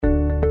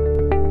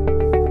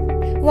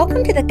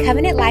Welcome to the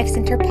Covenant Life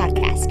Center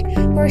podcast.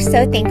 We're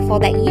so thankful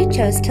that you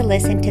chose to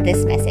listen to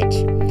this message.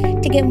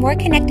 To get more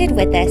connected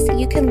with us,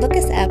 you can look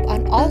us up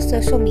on all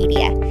social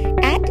media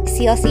at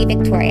CLC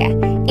Victoria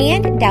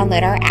and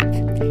download our app.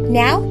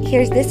 Now,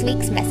 here's this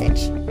week's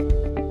message.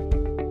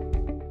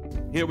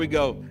 Here we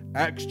go.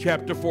 Acts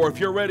chapter 4.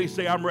 If you're ready,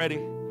 say, I'm ready.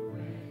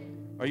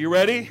 Are you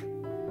ready?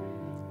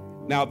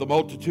 Now, the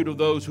multitude of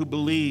those who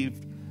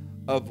believed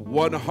of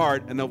one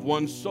heart and of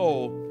one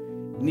soul,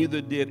 neither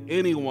did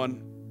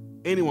anyone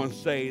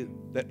say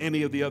that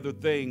any of the other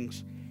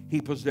things he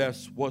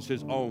possessed was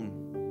his own.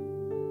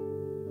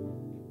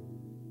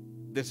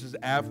 This is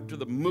after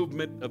the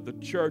movement of the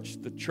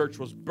church. The church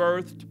was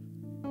birthed.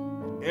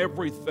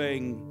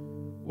 Everything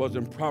was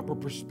in proper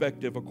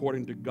perspective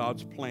according to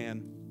God's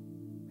plan.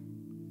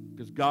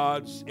 Because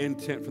God's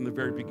intent from the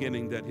very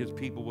beginning that his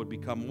people would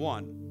become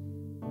one.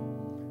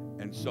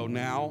 And so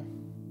now,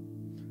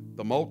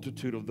 the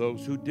multitude of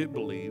those who did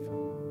believe,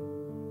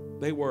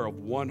 they were of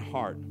one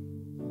heart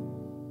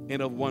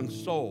and of one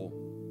soul.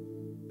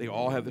 They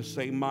all had the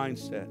same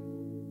mindset.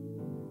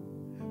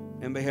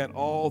 And they had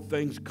all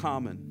things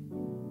common.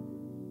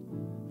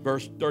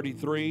 Verse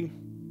 33,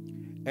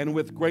 and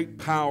with great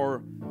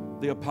power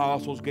the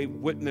apostles gave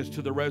witness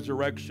to the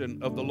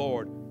resurrection of the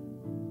Lord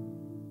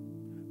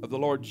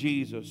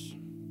Jesus.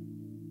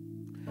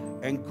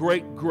 And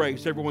great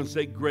grace, everyone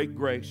say great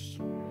grace,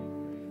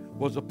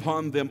 was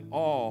upon them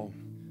all.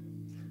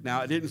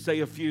 Now, it didn't say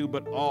a few,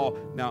 but all.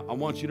 Now, I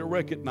want you to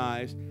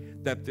recognize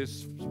that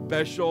this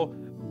special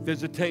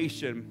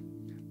visitation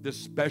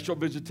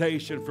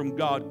from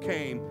God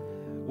came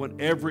when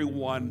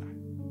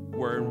everyone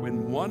were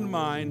in one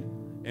mind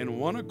and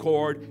one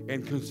accord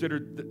and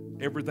considered that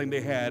everything they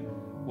had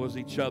was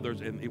each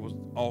other's and it was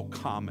all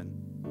common.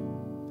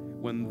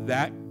 When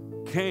that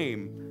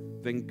came,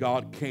 then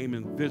God came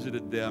and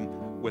visited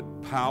them with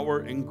power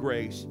and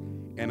grace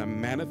and a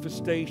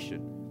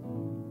manifestation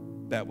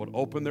that would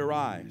open their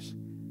eyes.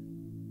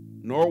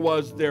 Nor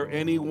was there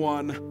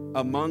anyone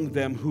among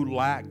them who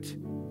lacked.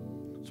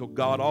 So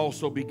God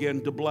also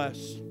began to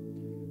bless.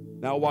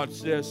 Now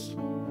watch this.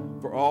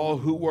 For all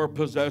who were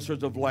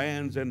possessors of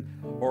lands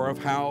or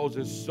of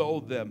houses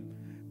sold them,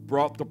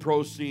 brought the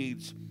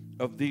proceeds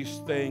of these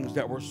things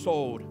that were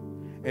sold,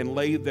 and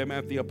laid them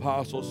at the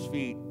apostles'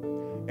 feet.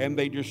 And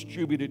they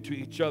distributed to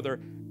each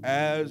other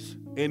as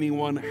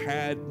anyone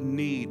had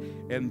need.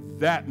 And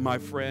that, my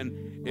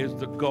friend, is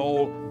the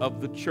goal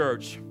of the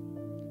church.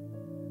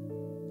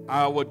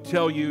 I would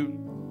tell you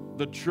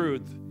the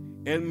truth.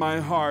 In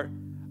my heart,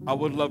 I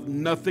would love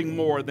nothing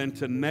more than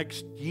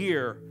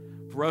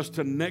for us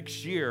to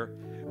next year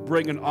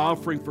bring an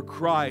offering for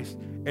Christ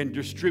and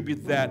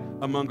distribute that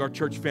among our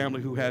church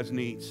family who has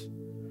needs.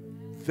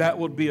 That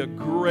would be a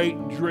great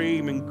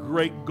dream and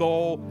great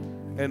goal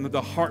and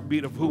the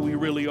heartbeat of who we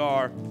really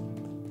are.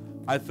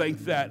 I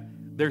think that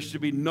there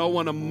should be no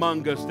one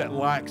among us that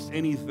lacks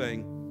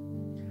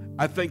anything.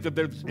 I think that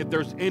if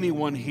there's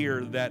anyone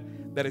here that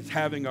is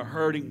having a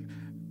hurting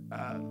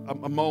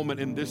a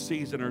moment in this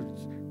season or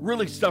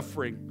really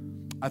suffering,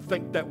 I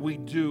think that we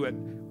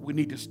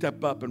need to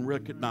step up and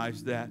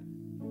recognize that.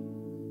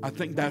 I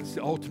think that's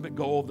the ultimate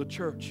goal of the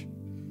church.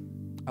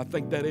 I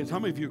think that is. How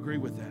many of you agree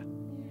with that?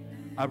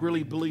 I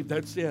really believe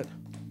that's it.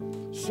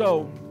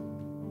 So,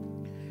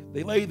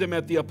 they laid them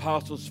at the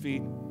apostles'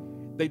 feet.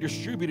 They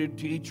distributed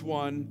to each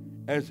one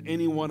as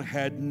anyone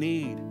had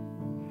need.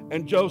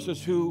 And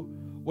Joseph, who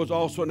was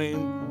also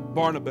named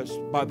Barnabas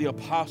by the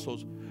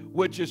apostles,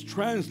 which is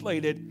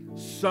translated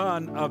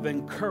son of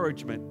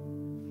encouragement.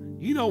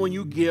 You know, when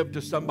you give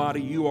to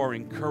somebody, you are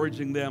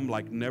encouraging them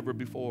like never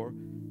before.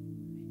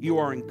 You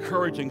are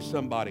encouraging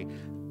somebody.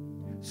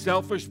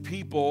 Selfish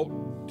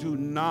people do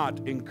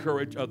not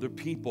encourage other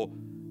people,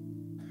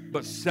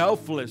 but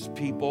selfless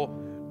people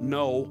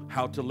know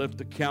how to lift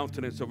the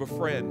countenance of a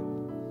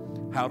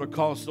friend, how to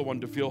cause someone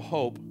to feel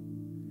hope,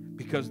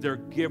 because they're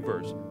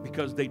givers,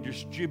 because they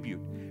distribute,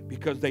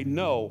 because they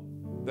know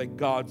that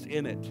God's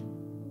in it.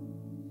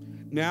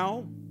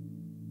 Now,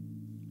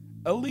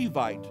 a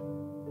Levite,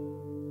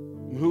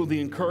 who the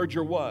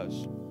encourager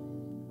was,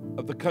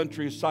 of the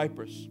country of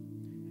Cyprus,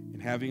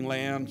 and having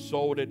land,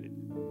 sold it,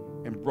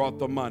 and brought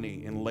the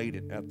money and laid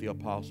it at the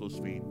apostles'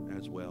 feet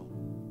as well.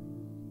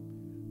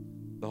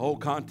 The whole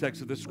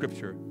context of this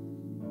scripture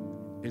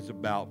is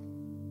about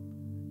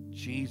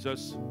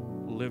Jesus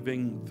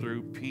living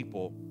through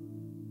people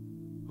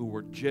who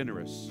were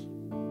generous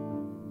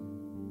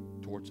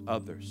towards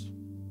others.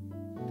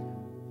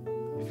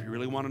 If you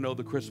really want to know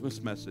the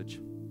Christmas message,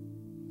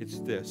 it's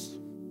this.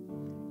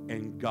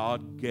 And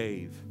God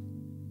gave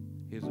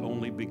his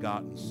only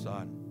begotten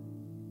Son.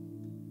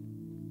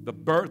 The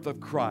birth of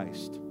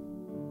Christ,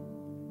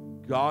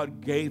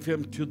 God gave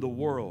him to the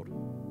world.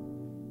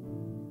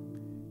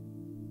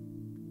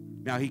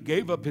 Now, he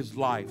gave up his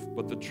life,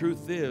 but the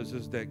truth is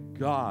that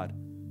God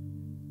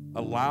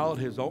allowed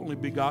his only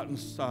begotten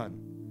Son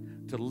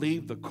to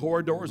leave the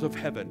corridors of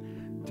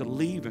heaven, to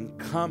leave and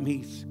come.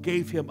 He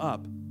gave him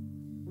up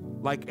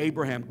like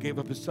Abraham gave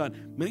up his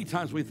son. Many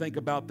times we think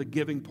about the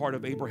giving part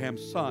of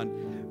Abraham's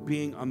son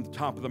being on the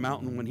top of the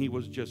mountain when he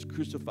was just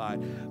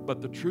crucified.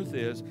 But the truth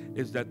is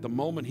that the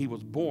moment he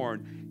was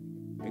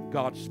born, and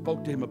God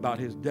spoke to him about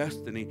his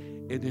destiny,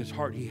 in his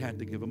heart he had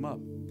to give him up.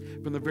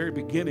 From the very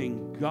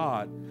beginning,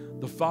 God,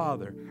 the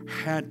Father,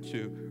 had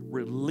to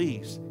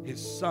release his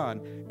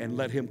son and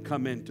let him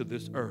come into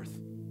this earth.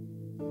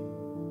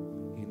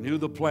 He knew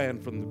the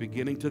plan from the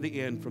beginning to the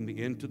end, from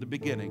the end to the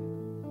beginning.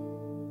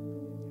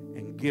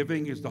 And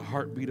giving is the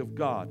heartbeat of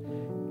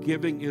God.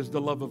 Giving is the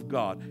love of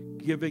God.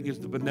 Giving is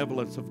the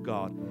benevolence of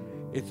God.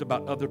 It's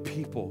about other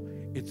people.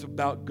 It's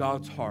about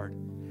God's heart.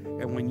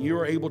 And when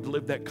you're able to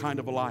live that kind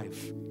of a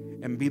life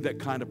and be that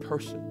kind of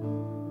person,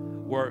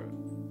 where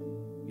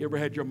you ever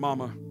had your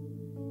mama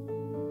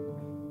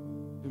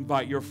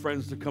invite your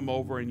friends to come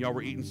over and y'all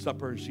were eating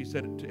supper and she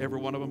said to every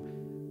one of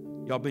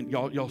them,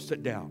 y'all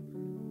sit down.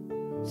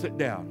 Sit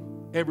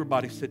down.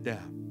 Everybody sit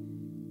down.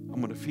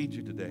 I'm going to feed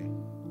you today.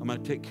 I'm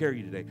going to take care of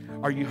you today.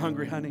 Are you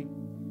hungry, honey?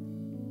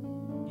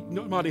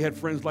 Nobody had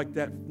friends like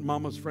that,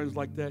 mama's friends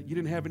like that. You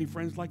didn't have any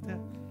friends like that?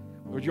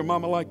 Was your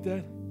mama like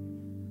that?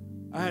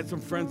 I had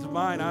some friends of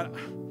mine. I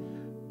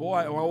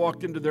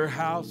walked into their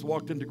house,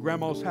 walked into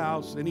grandma's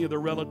house, any of their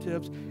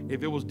relatives.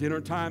 If it was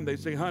dinner time, they'd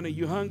say, honey,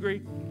 you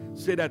hungry?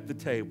 Sit at the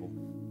table.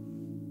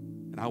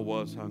 And I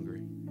was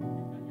hungry.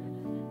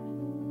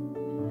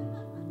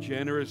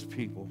 Generous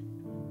people.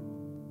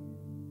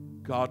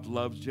 God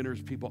loves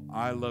generous people.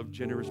 I love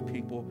generous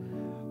people.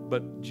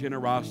 But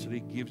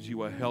generosity gives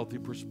you a healthy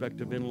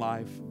perspective in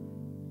life.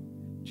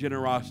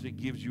 Generosity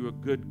gives you a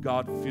good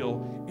God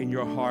feel in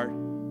your heart.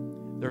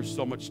 There's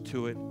so much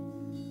to it.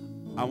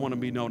 I want to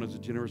be known as a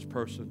generous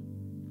person.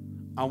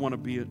 I want to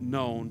be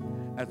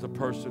known as a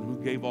person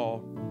who gave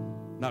all,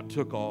 not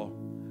took all,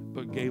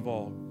 but gave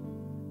all.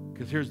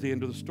 Because here's the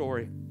end of the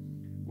story.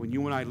 When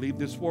you and I leave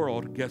this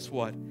world, guess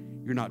what?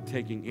 You're not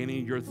taking any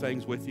of your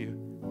things with you.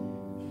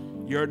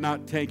 You're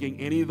not taking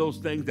any of those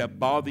things that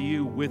bother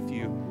you with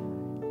you.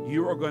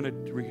 You are going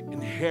to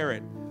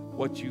inherit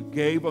what you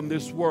gave on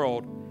this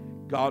world.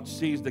 God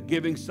sees the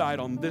giving side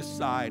on this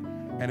side,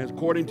 and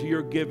according to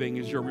your giving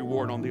is your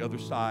reward on the other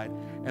side.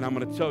 And I'm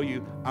going to tell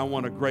you, I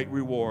want a great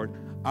reward.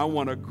 I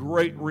want a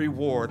great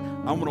reward.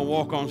 I'm going to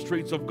walk on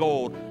streets of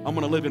gold. I'm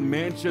going to live in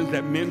mansions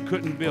that men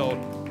couldn't build.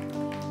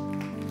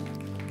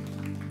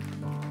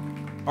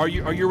 Are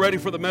you ready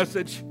for the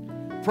message?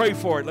 Pray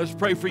for it. Let's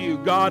pray for you.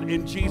 God,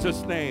 in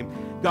Jesus' name.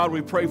 God,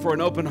 we pray for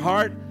an open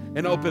heart,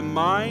 an open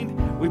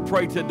mind. We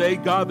pray today,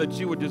 God, that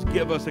you would just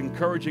give us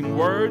encouraging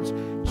words,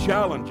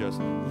 challenge us,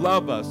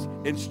 love us,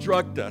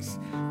 instruct us.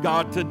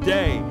 God,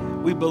 today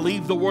we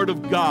believe the word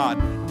of God.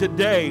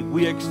 Today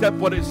we accept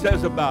what it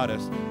says about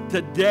us.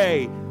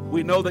 Today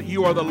we know that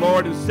you are the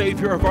Lord and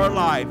Savior of our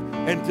life.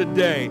 And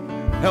today,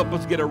 help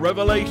us get a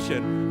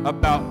revelation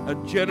about a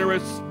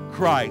generous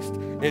Christ.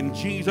 In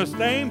Jesus'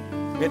 name,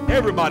 and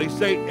everybody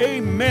say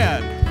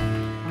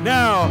amen.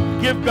 Now,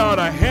 give God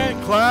a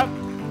hand clap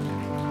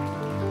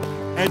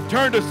and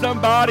turn to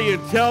somebody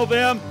and tell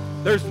them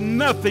there's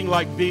nothing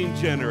like being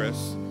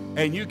generous.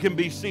 And you can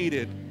be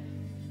seated.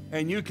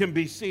 And you can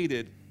be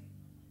seated.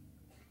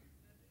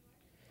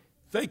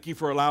 Thank you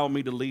for allowing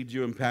me to lead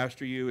you and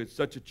pastor you. It's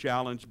such a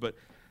challenge, but,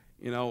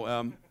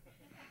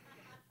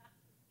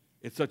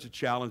 it's such a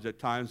challenge at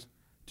times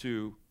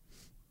to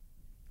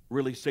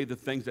really say the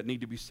things that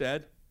need to be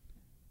said.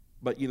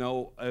 But,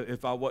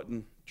 if I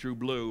wasn't true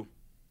blue,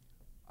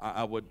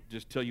 I would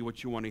just tell you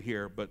what you want to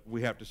hear. But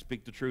we have to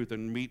speak the truth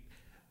and meet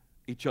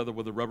each other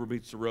where the rubber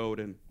meets the road,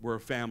 and we're a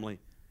family,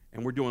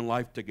 and we're doing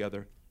life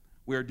together.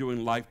 We are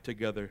doing life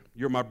together.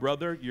 You're my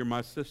brother. You're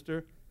my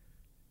sister.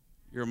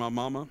 You're my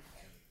mama.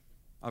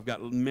 I've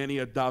got many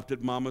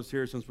adopted mamas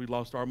here since we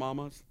lost our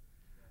mamas.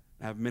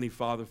 I have many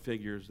father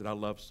figures that I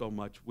love so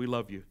much. We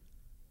love you.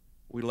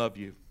 We love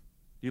you.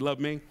 You love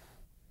me?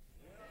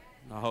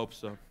 I hope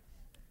so.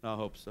 I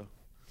hope so.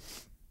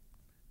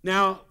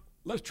 Now,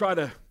 let's try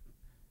to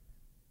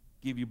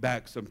give you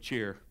back some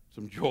cheer,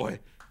 some joy,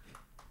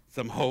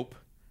 some hope.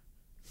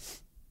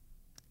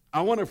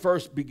 I want to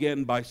first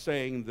begin by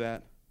saying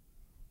that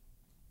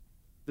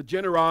the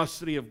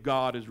generosity of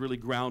God is really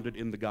grounded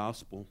in the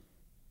gospel.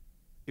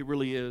 It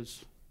really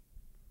is.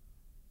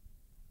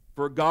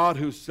 For a God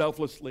who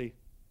selflessly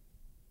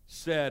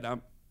said,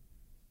 I've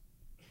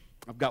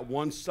got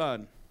one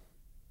son,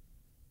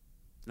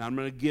 and I'm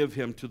going to give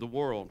him to the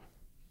world,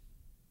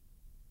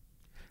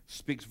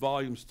 speaks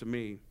volumes to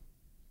me.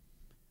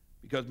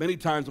 Because many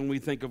times when we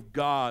think of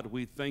God,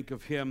 we think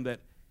of him that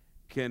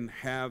can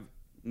have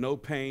no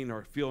pain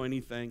or feel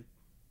anything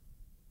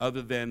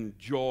other than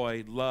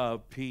joy,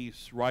 love,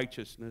 peace,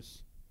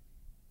 righteousness.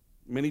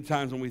 Many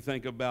times when we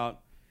think about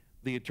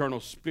the eternal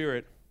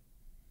spirit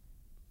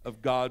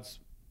of God's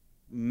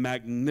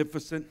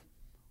magnificent,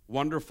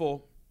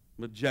 wonderful,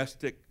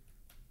 majestic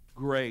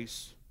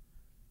grace,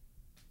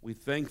 we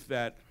think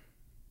that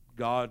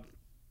God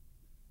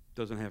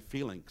doesn't have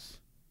feelings.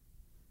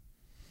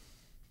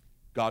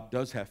 God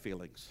does have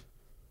feelings.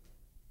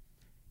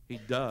 He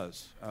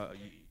does.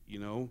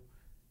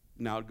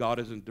 Now, God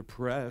isn't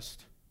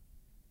depressed.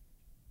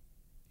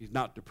 He's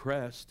not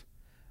depressed.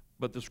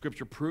 But the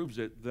scripture proves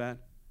it, that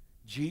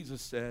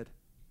Jesus said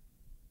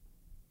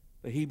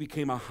that he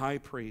became a high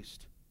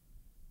priest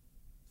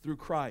through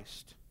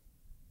Christ,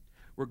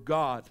 where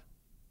God,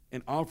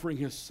 in offering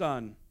his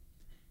Son,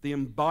 the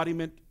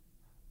embodiment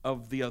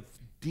of the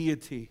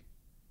deity,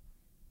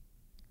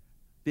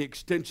 the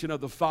extension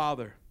of the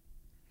Father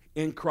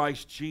in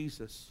Christ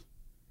Jesus,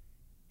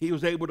 he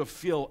was able to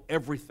feel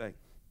everything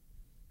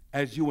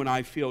as you and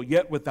I feel,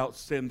 yet without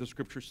sin, the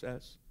scripture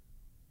says.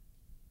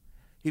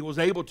 He was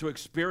able to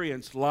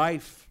experience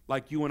life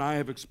like you and I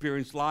have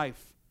experienced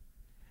life,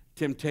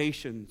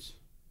 temptations.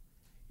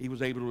 He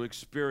was able to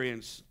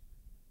experience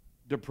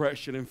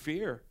depression and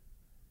fear.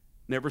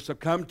 Never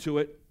succumbed to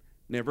it,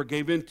 never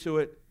gave in to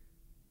it,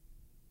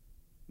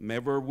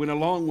 never went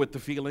along with the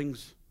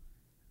feelings,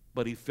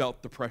 but he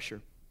felt the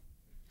pressure.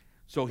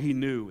 So he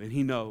knew and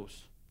he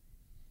knows.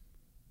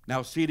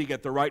 Now, seated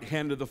at the right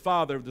hand of the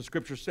Father, the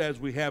scripture says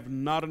we have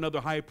not another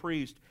high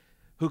priest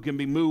who can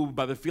be moved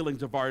by the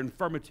feelings of our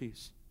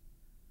infirmities.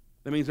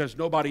 That means there's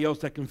nobody else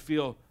that can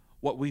feel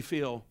what we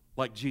feel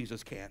like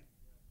Jesus can.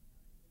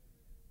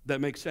 That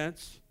makes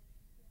sense?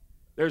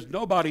 There's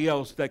nobody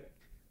else that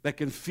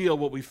can feel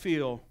what we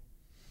feel.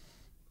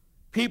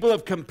 People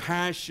of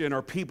compassion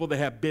are people that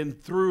have been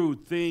through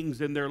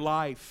things in their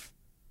life.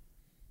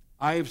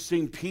 I have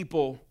seen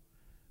people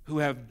who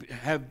have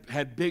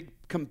had big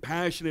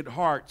compassionate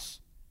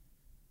hearts,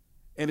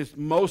 and it's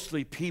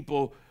mostly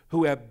people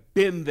who have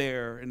been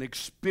there and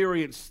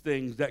experienced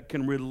things that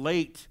can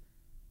relate,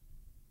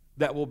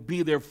 that will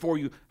be there for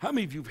you. How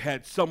many of you have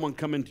had someone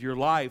come into your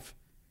life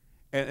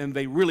and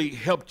they really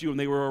helped you and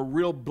they were a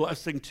real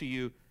blessing to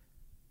you?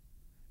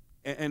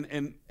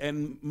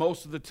 And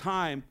most of the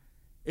time,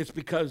 it's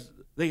because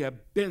they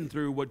have been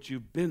through what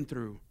you've been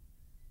through.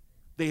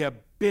 They have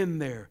been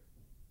there.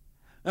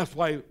 That's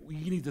why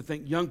you need to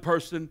think, young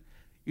person,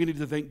 you need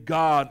to thank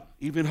God,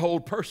 even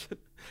old person.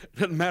 It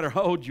doesn't matter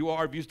how old you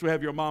are. If you still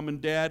have your mom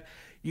and dad,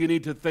 you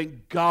need to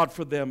thank God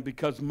for them,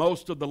 because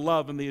most of the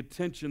love and the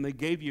attention they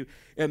gave you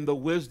and the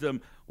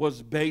wisdom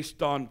was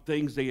based on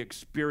things they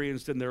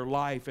experienced in their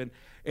life.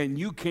 And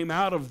you came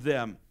out of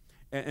them,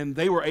 and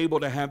they were able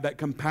to have that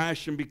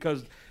compassion,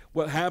 because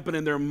what happened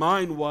in their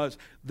mind was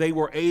they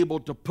were able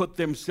to put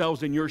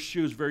themselves in your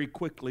shoes very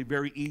quickly,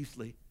 very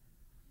easily.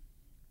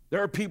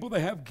 There are people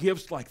that have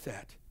gifts like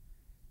that.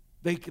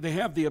 They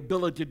have the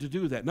ability to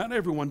do that. Not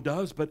everyone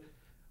does, but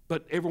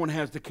everyone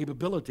has the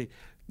capability.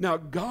 Now,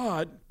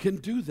 God can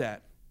do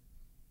that.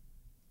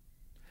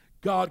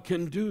 God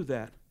can do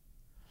that.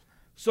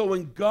 So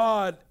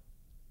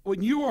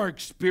when you are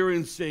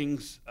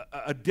experiencing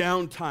a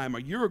downtime, or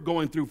you're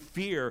going through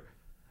fear,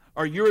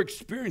 or you're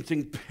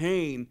experiencing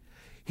pain,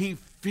 he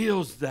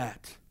feels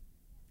that.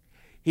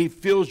 He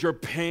feels your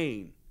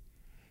pain.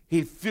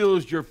 He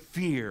feels your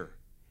fear.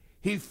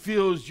 He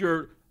feels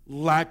your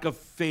lack of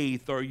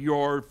faith or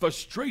your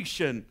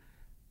frustration.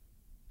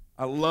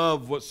 I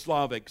love what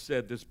Slavic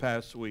said this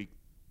past week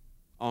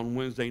on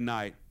Wednesday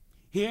night.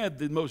 He had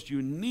the most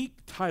unique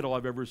title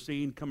I've ever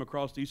seen come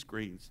across these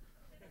screens.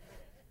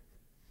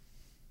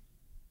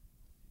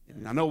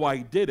 And I know why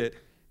he did it,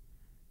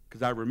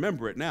 because I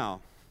remember it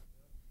now.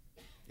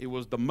 It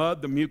was The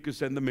Mud, the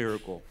Mucus, and the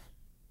Miracle.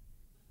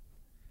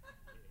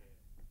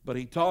 But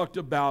he talked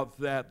about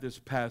that this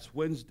past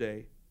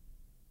Wednesday.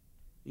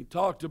 He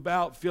talked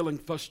about feeling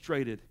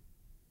frustrated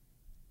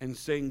and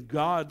saying,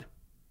 God,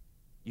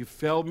 you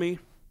failed me,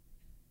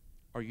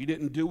 or you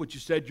didn't do what you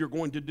said you're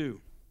going to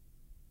do.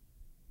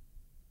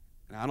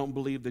 And I don't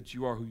believe that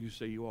you are who you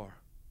say you are.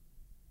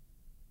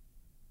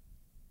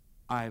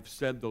 I have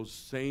said those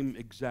same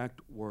exact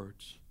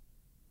words,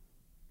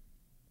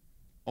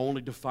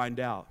 only to find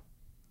out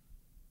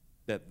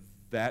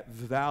that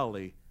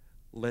valley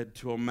led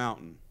to a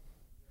mountain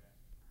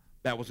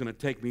that was going to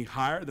take me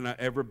higher than I've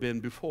ever been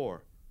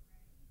before.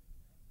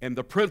 And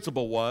the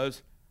principle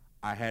was,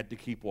 I had to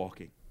keep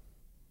walking.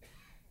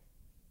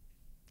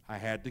 I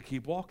had to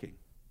keep walking.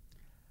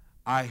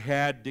 I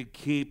had to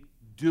keep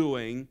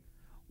doing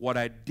what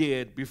I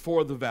did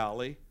before the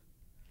valley,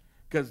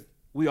 because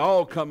we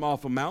all come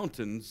off of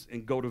mountains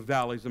and go to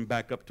valleys and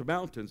back up to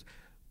mountains.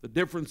 The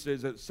difference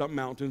is that some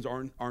mountains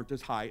aren't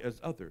as high as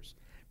others,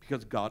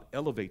 because God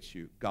elevates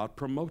you. God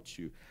promotes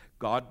you.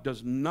 God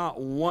does not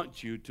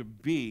want you to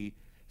be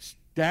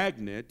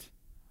stagnant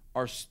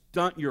or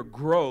stunt your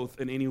growth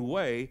in any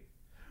way.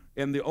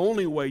 And the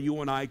only way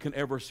you and I can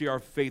ever see our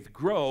faith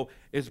grow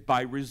is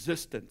by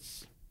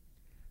resistance.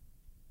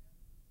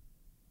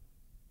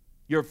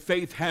 Your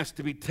faith has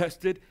to be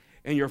tested,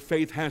 and your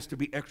faith has to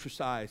be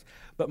exercised.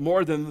 But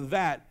more than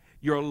that,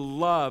 your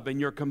love and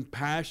your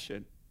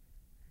compassion.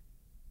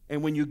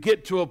 And when you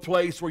get to a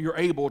place where you're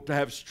able to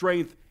have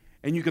strength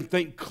and you can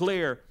think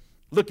clear,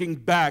 looking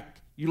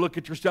back, you look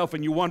at yourself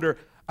and you wonder,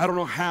 I don't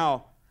know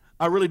how.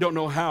 I really don't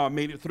know how I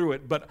made it through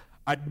it, but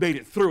I made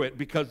it through it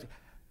because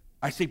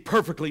I see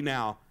perfectly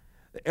now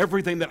that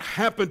everything that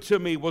happened to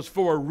me was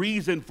for a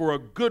reason, for a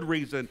good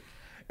reason,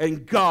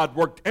 and God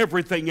worked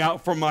everything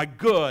out for my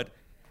good.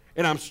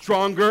 And I'm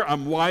stronger,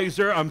 I'm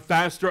wiser, I'm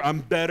faster, I'm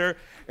better,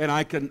 and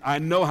I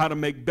know how to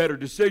make better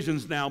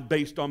decisions now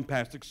based on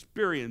past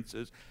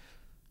experiences.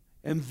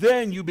 And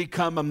then you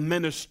become a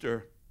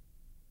minister.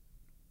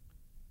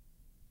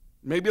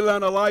 Maybe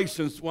not a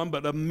licensed one,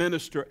 but a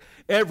minister.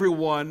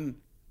 Everyone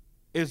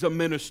is a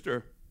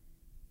minister.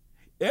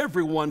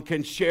 Everyone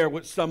can share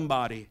with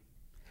somebody.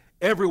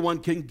 Everyone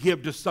can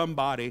give to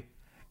somebody.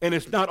 And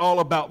it's not all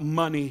about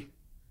money.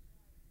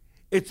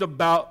 It's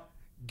about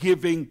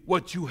giving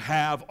what you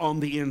have on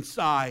the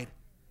inside,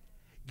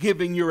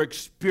 giving your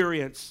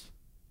experience.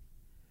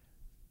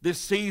 This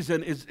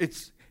season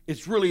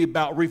it's really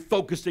about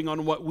refocusing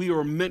on what we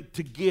were meant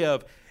to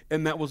give,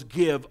 and that was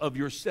give of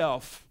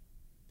yourself.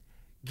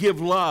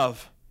 Give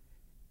love.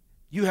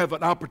 You have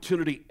an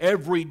opportunity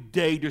every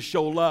day to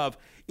show love.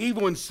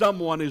 Even when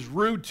someone is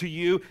rude to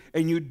you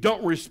and you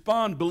don't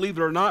respond, believe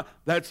it or not,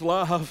 that's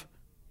love.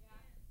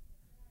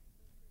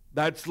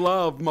 That's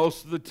love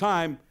most of the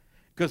time.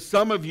 Because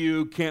some of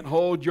you can't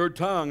hold your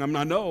tongue.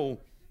 I know.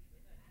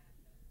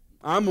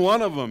 I'm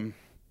one of them.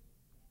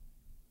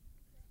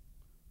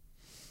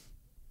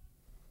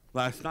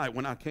 Last night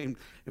when I came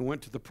and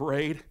went to the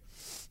parade,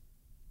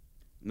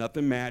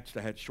 nothing matched.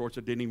 I had shorts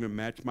that didn't even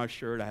match my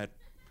shirt. I had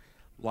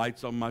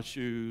lights on my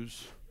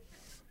shoes.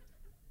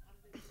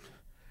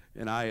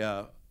 And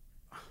I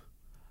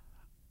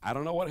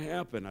don't know what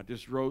happened. I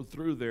just rode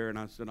through there and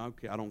I said,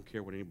 okay, I don't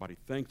care what anybody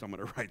thinks. I'm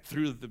going to ride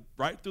through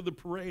the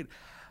parade.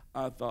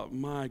 I thought,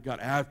 my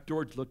God,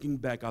 afterwards, looking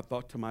back, I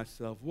thought to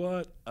myself,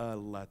 what a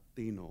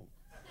Latino.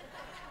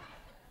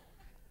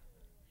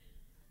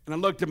 And I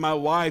looked at my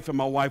wife, and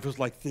my wife was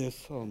like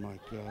this. Oh, my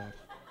God.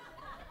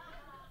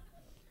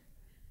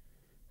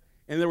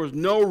 And there was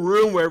no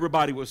room where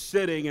everybody was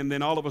sitting, and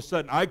then all of a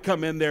sudden, I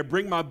come in there,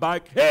 bring my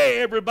bike.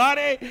 Hey,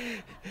 everybody.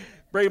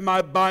 Bring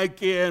my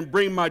bike in,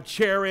 bring my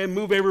chair in,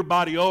 move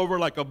everybody over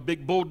like a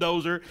big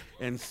bulldozer,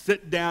 and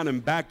sit down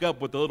and back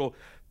up with a little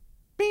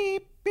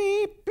beep,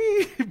 beep,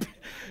 beep,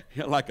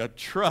 like a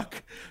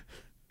truck.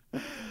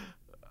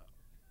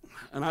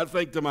 And I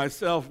think to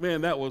myself,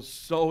 man, that was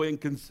so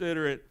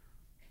inconsiderate.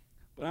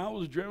 But I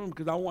was driven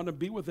because I wanted to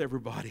be with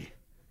everybody.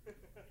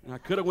 And I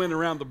could have went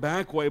around the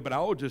back way, but I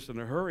was just in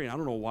a hurry. I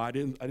don't know why I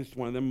didn't. I just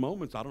one of them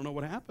moments. I don't know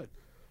what happened.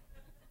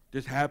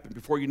 Just happened.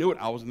 Before you knew it,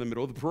 I was in the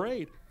middle of the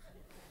parade.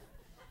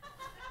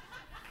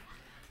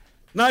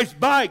 Nice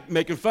bike,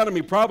 making fun of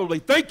me probably.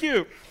 Thank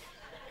you.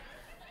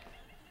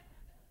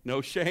 No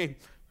shame.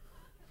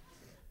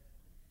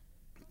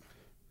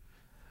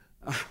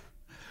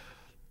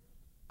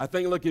 I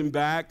think looking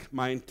back,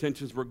 my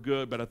intentions were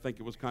good, but I think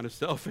it was kind of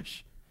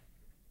selfish.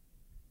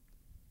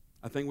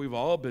 I think we've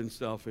all been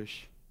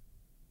selfish.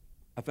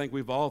 I think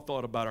we've all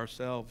thought about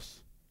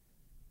ourselves.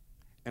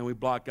 And we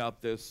block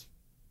out this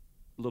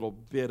little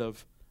bit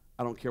of,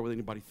 I don't care what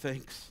anybody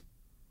thinks.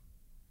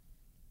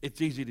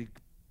 It's easy to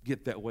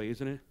get that way,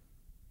 isn't it?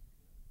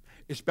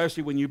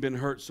 Especially when you've been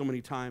hurt so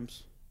many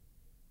times.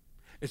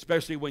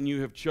 Especially when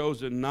you have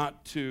chosen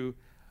not to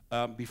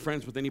be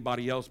friends with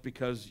anybody else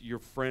because your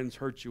friends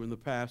hurt you in the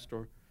past.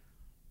 Or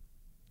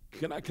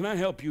can I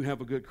help you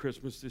have a good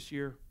Christmas this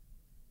year?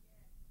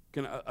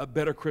 A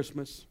better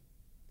Christmas?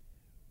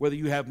 Whether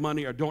you have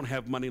money or don't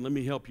have money, let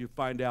me help you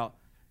find out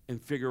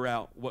and figure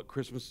out what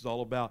Christmas is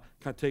all about.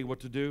 Can I tell you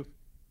what to do?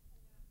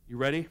 You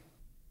ready?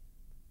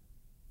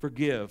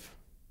 Forgive.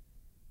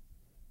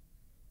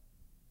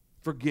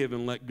 Forgive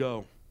and let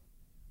go.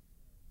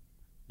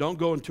 Don't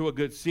go into a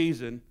good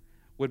season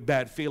with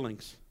bad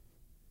feelings.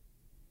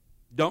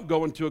 Don't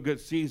go into a good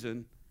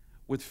season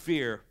with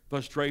fear,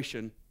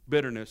 frustration,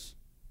 bitterness.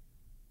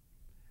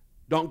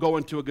 Don't go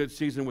into a good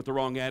season with the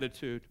wrong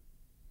attitude.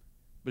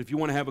 But if you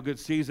want to have a good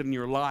season in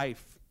your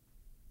life,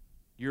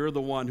 you're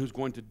the one who's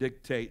going to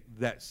dictate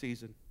that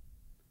season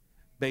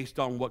based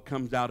on what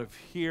comes out of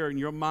here in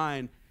your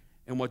mind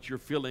and what you're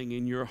feeling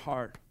in your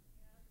heart.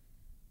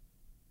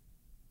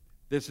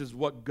 This is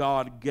what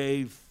God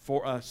gave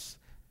for us.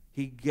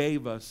 He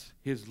gave us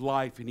His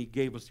life, and He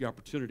gave us the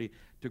opportunity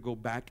to go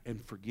back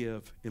and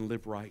forgive and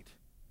live right.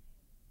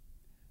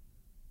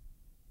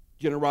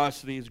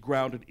 Generosity is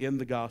grounded in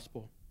the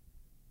gospel.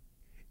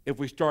 If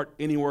we start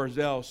anywhere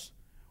else,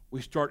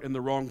 we start in the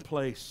wrong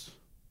place.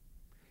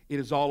 It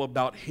is all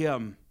about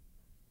Him.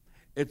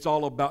 It's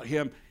all about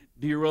Him.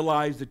 Do you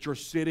realize that you're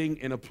sitting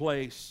in a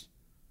place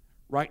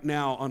right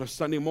now on a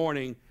Sunday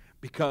morning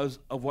because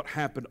of what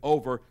happened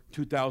over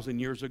 2,000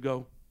 years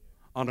ago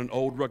on an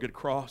old rugged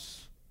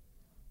cross?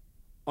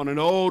 On an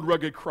old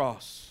rugged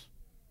cross.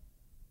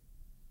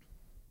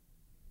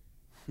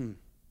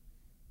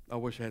 I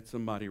wish I had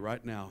somebody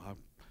right now.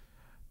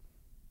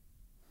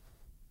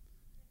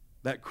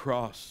 That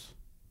cross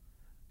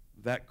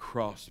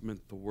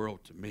meant the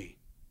world to me.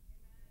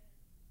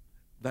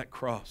 That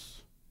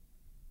cross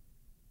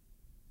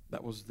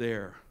that was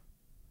there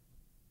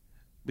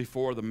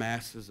before the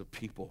masses of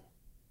people.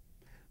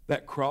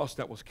 That cross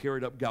that was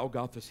carried up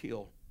Golgotha's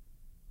hill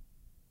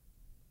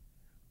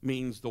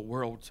means the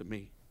world to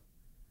me.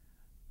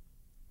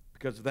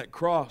 Because of that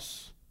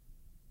cross,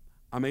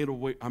 I'm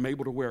able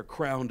to wear a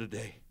crown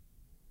today.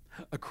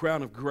 a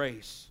crown of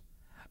grace,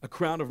 a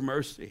crown of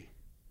mercy.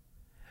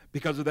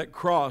 Because of that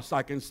cross,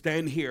 I can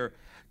stand here,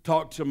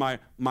 talk to my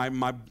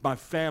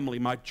family,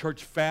 my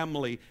church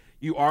family.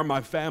 You are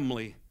my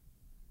family.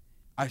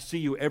 I see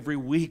you every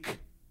week,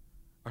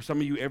 or some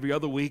of you every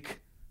other week,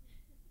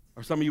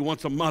 or some of you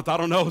once a month. I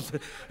don't know.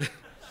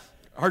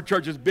 Our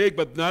church is big,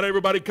 but not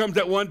everybody comes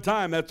at one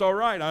time. That's all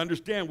right. I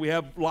understand. We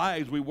have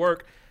lives. We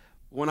work.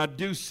 When I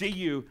do see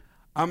you,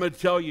 I'm going to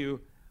tell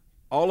you,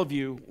 all of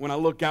you, when I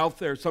look out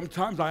there,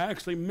 sometimes I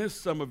actually miss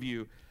some of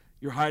you.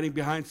 You're hiding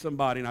behind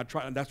somebody,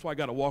 and that's why I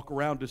got to walk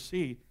around to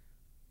see.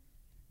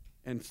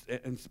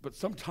 But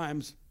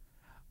sometimes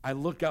I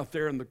look out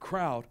there in the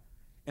crowd,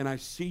 and I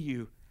see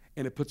you,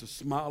 and it puts a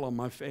smile on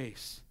my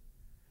face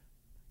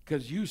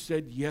because you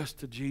said yes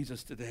to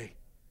Jesus today.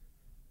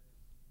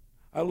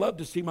 I love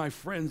to see my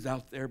friends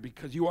out there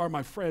because you are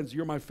my friends.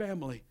 You're my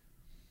family.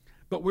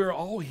 But we're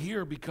all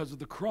here because of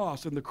the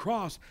cross, and the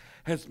cross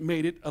has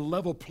made it a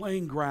level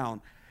playing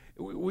ground.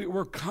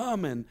 We're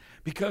common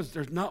because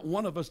there's not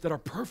one of us that are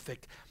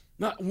perfect.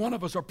 Not one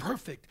of us are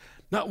perfect.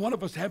 Not one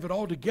of us have it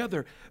all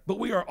together. But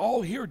we are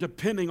all here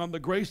depending on the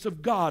grace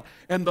of God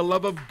and the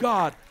love of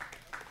God.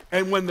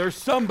 And when there's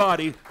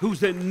somebody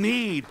who's in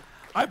need,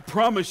 I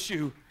promise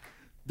you,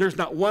 there's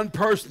not one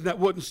person that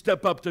wouldn't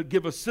step up to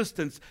give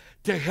assistance,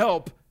 to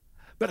help.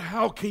 But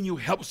how can you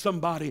help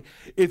somebody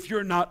if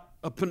you're not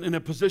in a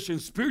position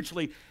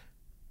spiritually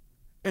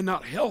and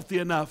not healthy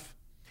enough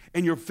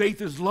and your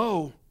faith is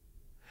low?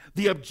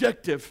 The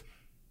objective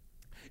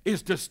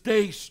is to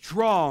stay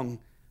strong,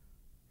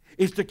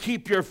 is to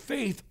keep your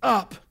faith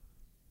up,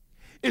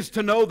 is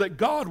to know that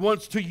God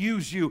wants to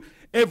use you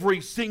every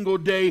single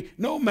day,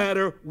 no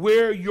matter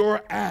where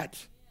you're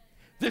at.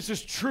 This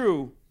is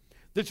true.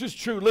 This is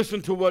true.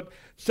 Listen to what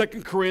 2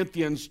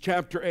 Corinthians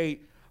chapter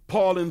 8,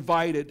 Paul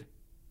invited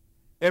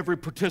every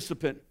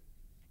participant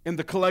in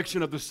the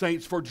collection of the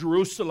saints for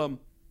Jerusalem.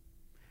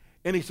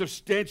 And he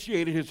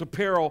substantiated his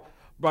apparel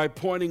by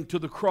pointing to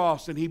the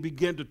cross. And he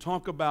began to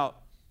talk about,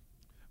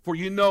 for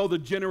you know the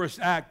generous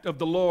act of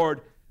the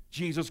Lord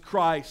Jesus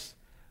Christ,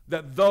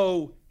 that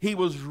though he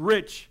was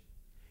rich,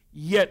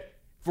 yet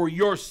for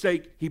your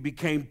sake he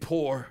became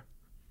poor.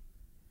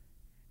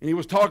 And he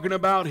was talking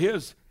about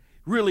his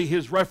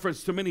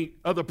reference to many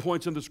other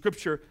points in the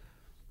scripture,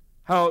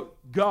 how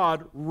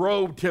God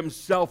robed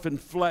himself in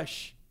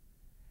flesh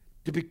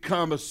to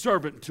become a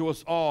servant to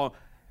us all.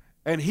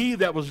 And he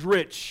that was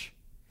rich,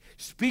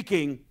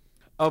 speaking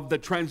of the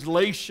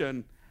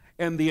translation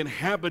and the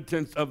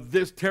inhabitants of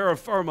this terra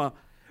firma,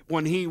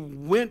 when he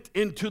went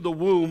into the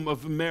womb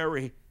of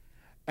Mary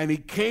and he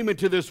came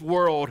into this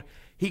world,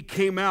 he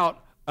came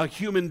out a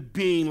human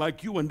being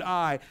like you and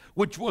I,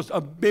 which was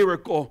a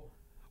miracle.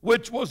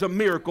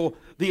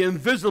 The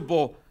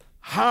invisible,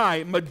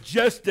 high,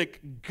 majestic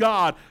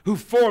God who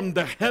formed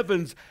the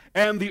heavens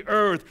and the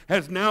earth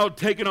has now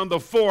taken on the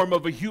form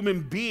of a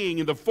human being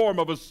in the form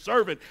of a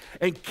servant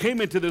and came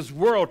into this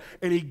world,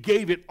 and he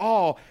gave it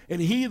all.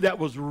 And he that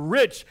was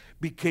rich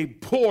became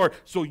poor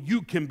so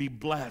you can be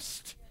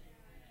blessed.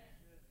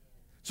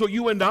 So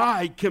you and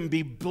I can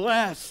be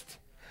blessed.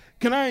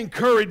 Can I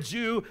encourage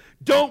you?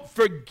 Don't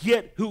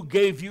forget who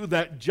gave you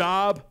that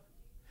job.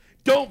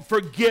 Don't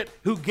forget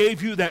who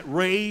gave you that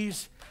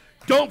raise.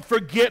 Don't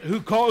forget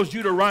who caused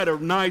you to ride a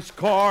nice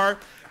car.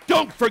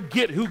 Don't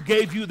forget who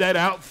gave you that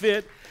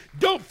outfit.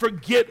 Don't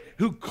forget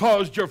who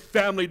caused your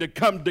family to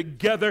come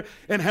together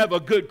and have a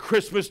good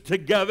Christmas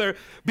together.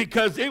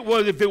 Because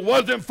if it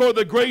wasn't for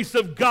the grace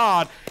of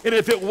God, and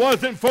if it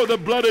wasn't for the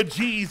blood of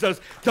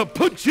Jesus to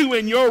put you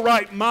in your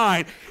right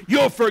mind,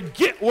 you'll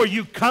forget where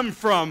you come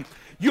from.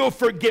 You'll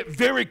forget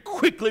very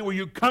quickly where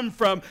you come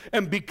from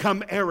and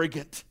become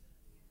arrogant.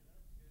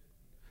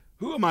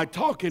 Who am I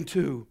talking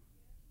to?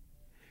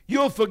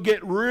 You'll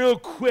forget real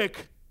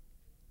quick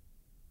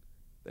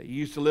that you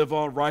used to live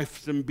on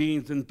rice and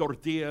beans and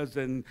tortillas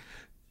and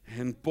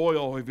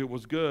pollo if it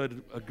was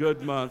good, a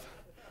good month.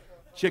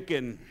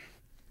 Chicken.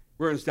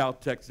 We're in South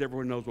Texas.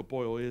 Everyone knows what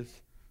pollo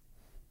is.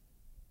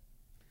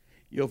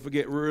 You'll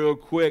forget real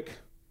quick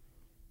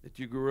that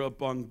you grew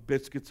up on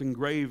biscuits and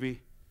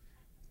gravy,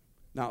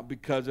 not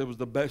because it was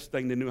the best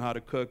thing they knew how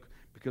to cook,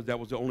 because that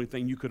was the only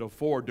thing you could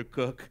afford to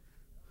cook.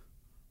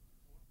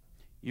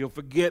 You'll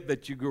forget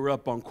that you grew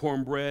up on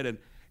cornbread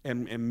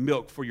and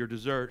milk for your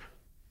dessert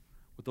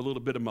with a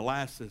little bit of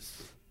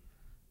molasses.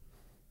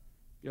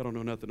 Y'all don't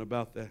know nothing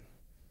about that.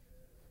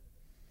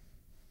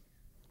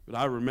 But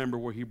I remember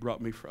where he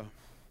brought me from.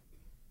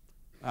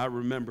 I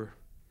remember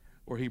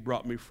where he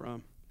brought me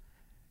from.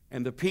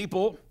 And the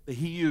people that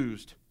he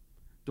used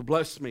to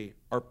bless me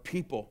are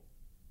people.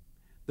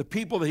 The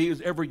people that he has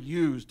ever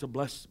used to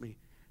bless me,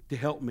 to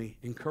help me,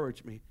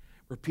 encourage me,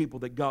 were people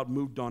that God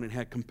moved on and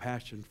had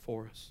compassion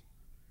for us.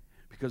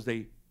 Because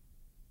they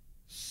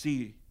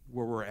see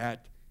where we're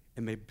at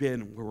and they've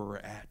been where we're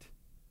at.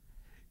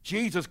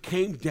 Jesus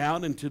came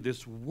down into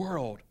this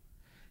world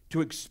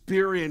to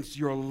experience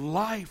your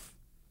life,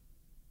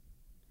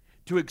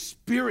 to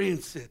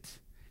experience it.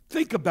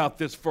 Think about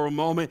this for a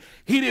moment.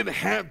 He didn't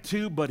have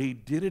to, but he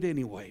did it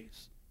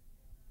anyways.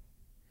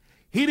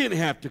 He didn't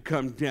have to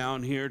come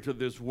down here to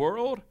this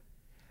world.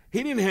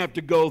 He didn't have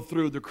to go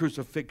through the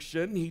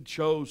crucifixion. He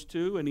chose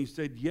to, and he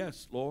said,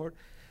 yes, Lord.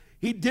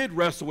 He did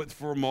wrestle with it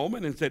for a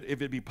moment and said,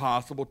 if it be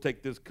possible,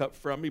 take this cup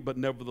from me, but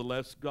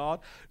nevertheless, God,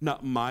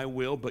 not my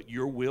will, but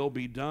your will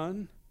be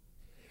done.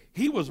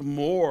 He was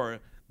more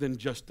than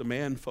just a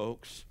man,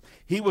 folks.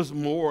 He was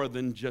more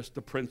than just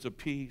the Prince of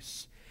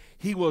Peace.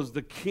 He was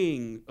the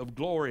King of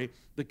glory,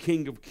 the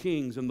King of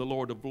kings, and the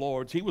Lord of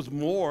lords. He was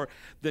more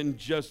than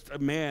just a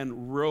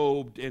man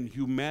robed in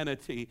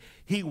humanity.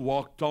 He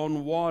walked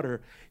on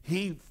water.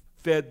 He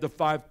fed the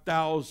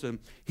 5,000.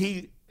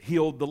 He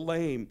healed the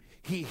lame.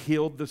 He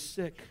healed the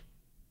sick.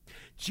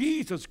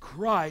 Jesus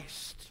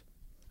Christ,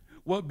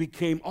 what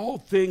became all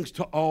things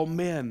to all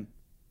men.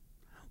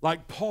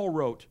 Like Paul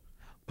wrote,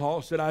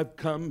 Paul said, I've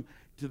come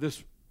to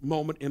this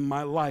moment in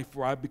my life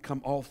where I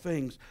become all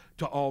things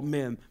to all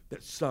men,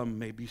 that some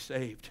may be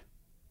saved.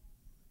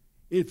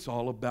 It's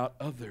all about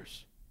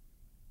others.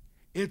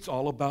 It's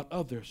all about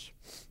others.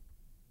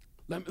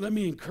 Let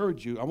me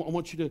encourage you. I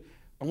want you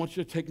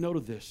to take note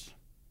of this.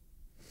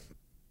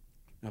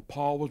 Now,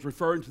 Paul was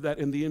referring to that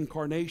in the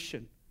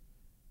incarnation,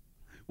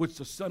 which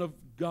the Son of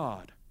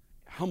God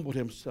humbled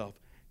himself,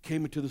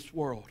 came into this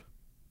world.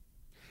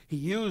 He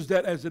used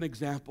that as an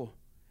example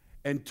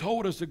and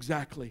told us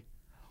exactly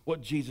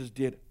what Jesus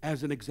did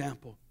as an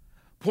example.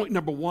 Point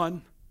number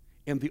one,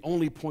 and the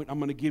only point I'm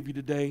going to give you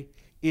today,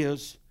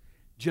 is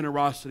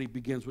generosity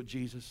begins with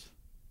Jesus.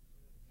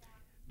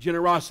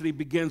 Generosity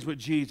begins with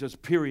Jesus,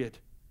 period.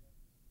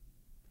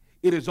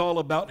 It is all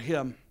about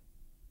him.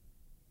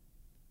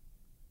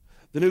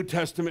 The New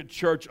Testament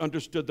church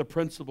understood the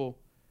principle.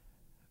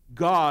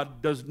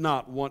 God does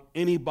not want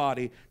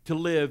anybody to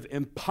live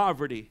in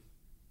poverty.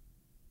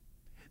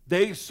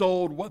 They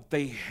sold what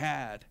they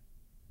had.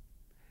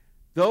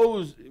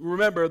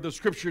 Remember, the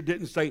scripture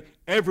didn't say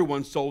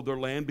everyone sold their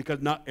land,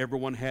 because not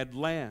everyone had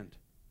land.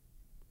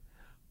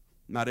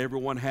 Not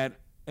everyone had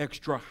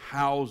extra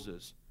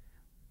houses.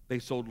 They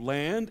sold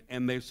land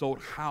and they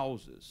sold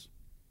houses.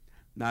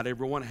 Not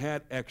everyone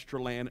had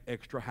extra land,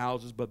 extra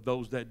houses, but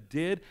those that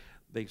did,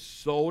 they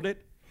sold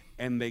it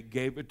and they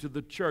gave it to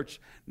the church.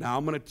 Now,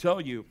 I'm going to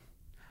tell you,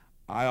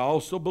 I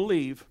also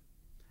believe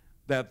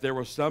that there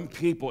were some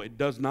people, it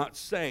does not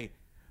say,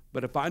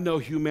 but if I know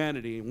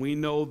humanity and we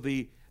know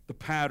the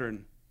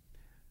pattern,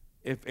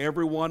 if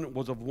everyone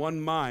was of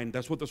one mind,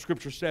 that's what the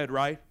scripture said,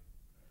 right?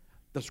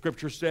 The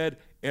scripture said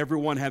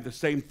everyone had the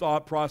same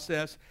thought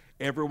process,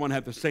 everyone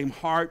had the same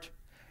heart,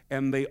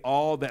 and they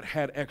all that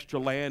had extra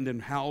land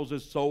and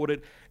houses sold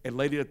it and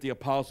laid it at the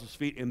apostles'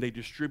 feet and they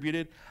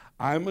distributed.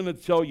 I'm going to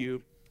tell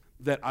you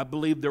that I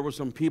believe there were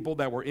some people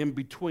that were in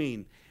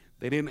between.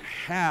 They didn't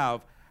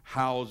have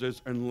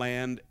houses and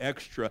land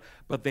extra,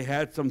 but they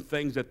had some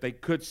things that they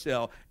could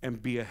sell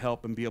and be a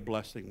help and be a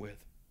blessing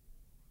with.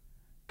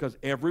 Because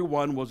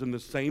everyone was in the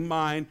same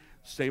mind,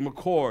 same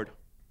accord.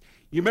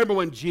 You remember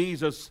when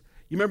Jesus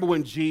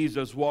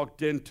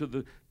walked into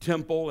the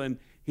temple and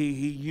he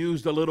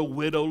used a little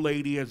widow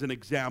lady as an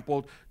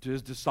example to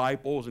his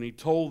disciples, and he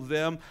told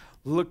them,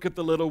 look at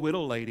the little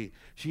widow lady.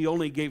 She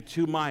only gave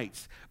 2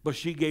 mites, but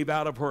she gave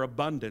out of her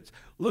abundance.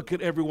 Look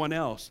at everyone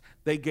else.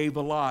 They gave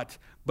a lot,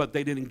 but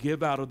they didn't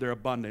give out of their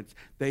abundance.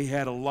 They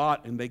had a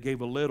lot and they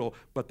gave a little,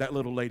 but that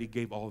little lady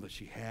gave all that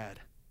she had.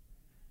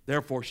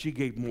 Therefore, she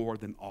gave more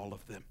than all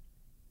of them.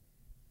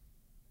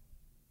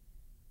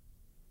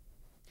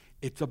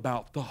 It's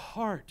about the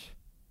heart.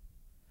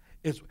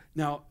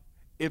 Now,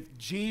 if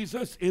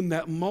Jesus in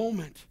that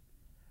moment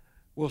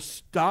will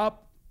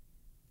stop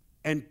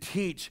and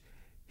teach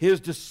his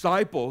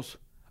disciples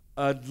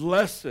a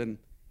lesson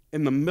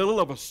in the middle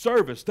of a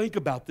service, think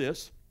about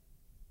this.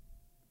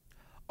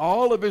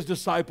 All of his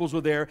disciples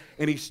were there,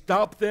 and he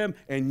stopped them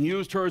and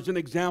used her as an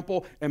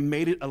example and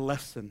made it a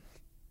lesson.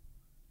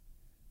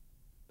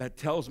 That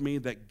tells me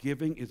that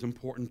giving is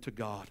important to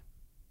God.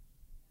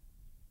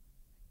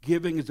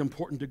 Giving is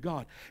important to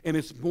God. And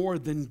it's more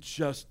than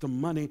just the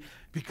money,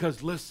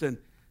 because listen,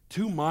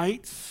 2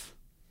 mites,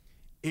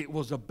 it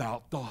was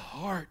about the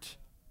heart.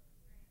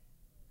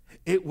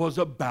 It was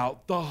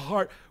about the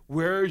heart.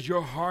 Where's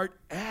your heart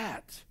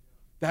at?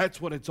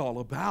 That's what it's all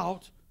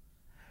about.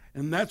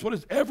 And that's what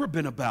it's ever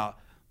been about.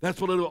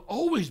 That's what it'll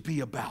always be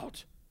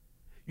about.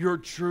 Your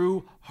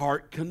true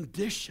heart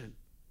condition.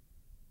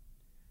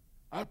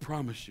 I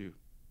promise you,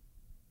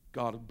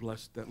 God will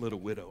bless that little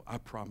widow. I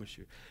promise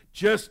you.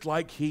 Just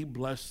like he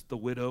blessed the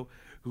widow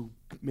who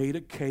made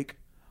a cake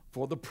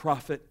for the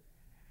prophet,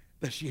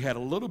 that she had a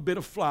little bit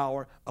of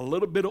flour, a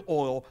little bit of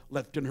oil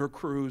left in her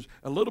cruse,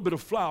 a little bit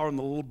of flour in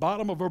the little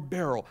bottom of her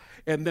barrel.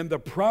 And then the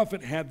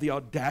prophet had the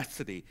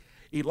audacity,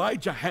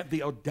 Elijah had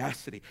the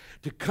audacity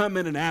to come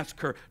in and ask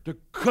her to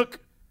cook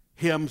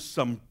him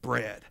some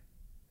bread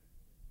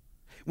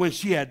when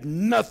she had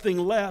nothing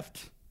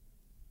left.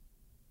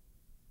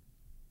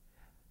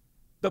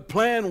 The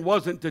plan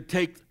wasn't to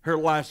take her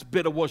last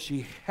bit of what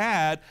she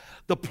had.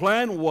 The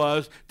plan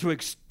was to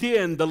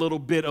extend the little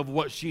bit of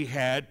what she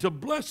had to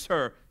bless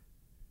her.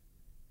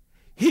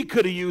 He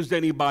could have used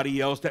anybody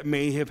else that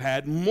may have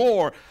had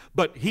more,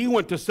 but he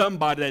went to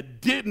somebody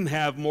that didn't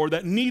have more,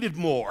 that needed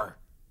more.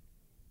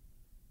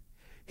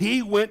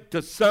 He went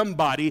to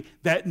somebody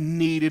that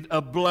needed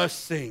a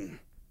blessing.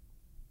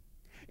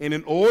 And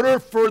in order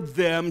for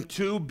them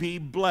to be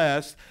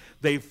blessed,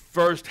 they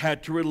first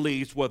had to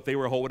release what they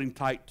were holding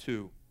tight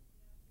to.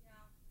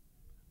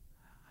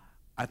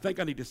 I think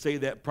I need to say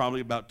that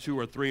probably about 2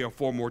 or 3 or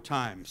 4 more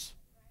times.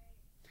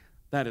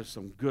 That is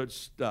some good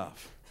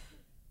stuff.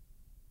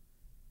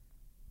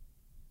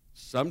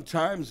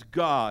 Sometimes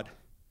God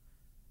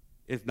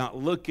is not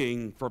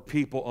looking for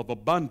people of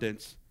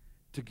abundance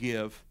to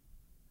give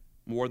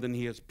more than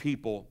he has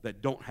people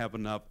that don't have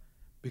enough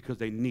because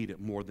they need it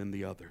more than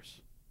the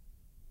others.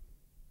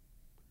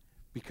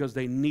 Because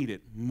they need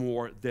it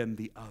more than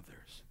the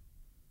others.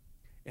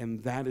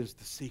 And that is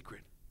the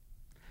secret.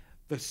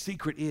 The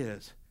secret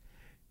is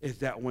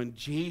that when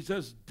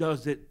Jesus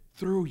does it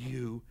through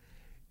you,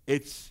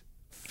 it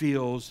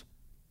feels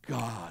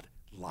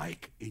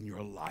God-like in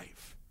your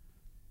life.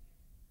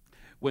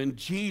 When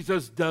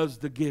Jesus does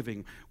the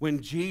giving,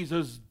 when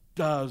Jesus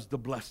does the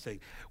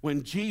blessing,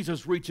 when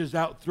Jesus reaches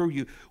out through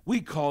you,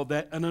 we call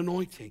that an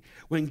anointing.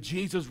 When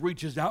Jesus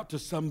reaches out to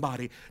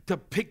somebody to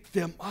pick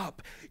them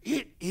up,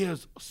 it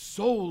is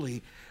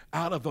solely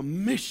out of a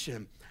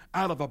mission,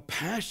 out of a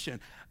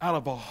passion, out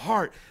of a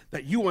heart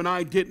that you and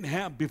I didn't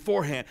have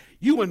beforehand.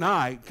 You and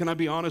I, can I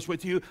be honest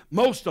with you,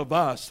 most of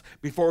us,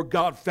 before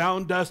God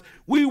found us,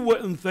 we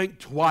wouldn't think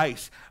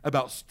twice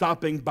about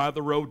stopping by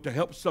the road to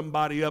help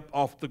somebody up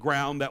off the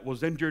ground that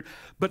was injured.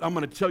 But I'm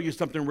going to tell you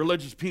something,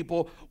 religious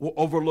people will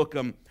overlook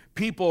them.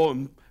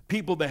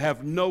 People that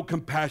have no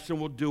compassion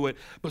will do it,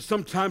 but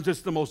sometimes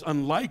it's the most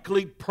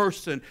unlikely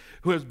person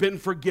who has been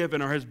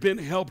forgiven or has been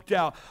helped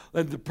out,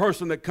 and the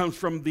person that comes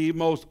from the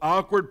most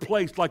awkward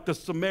place, like the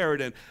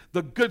Samaritan,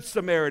 the good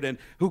Samaritan,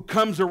 who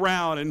comes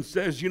around and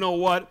says, you know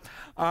what,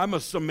 I'm a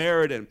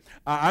Samaritan.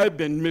 I've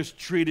been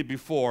mistreated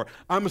before.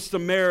 I'm a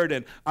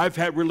Samaritan. I've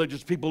had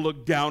religious people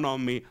look down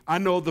on me. I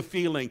know the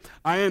feeling.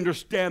 I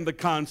understand the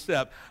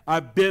concept.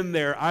 I've been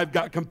there. I've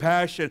got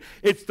compassion.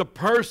 It's the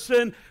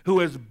person who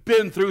has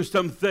been through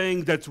some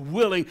things that's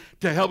willing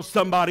to help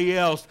somebody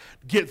else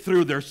get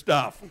through their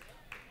stuff.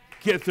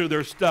 Get through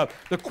their stuff.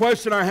 The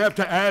question I have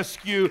to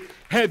ask you,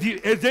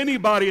 has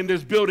anybody in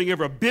this building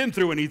ever been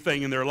through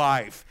anything in their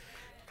life?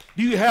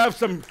 Do you have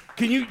some,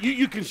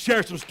 you can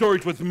share some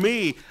stories with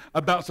me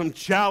about some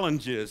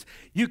challenges.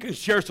 You can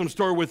share some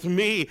story with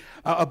me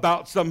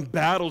about some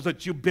battles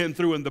that you've been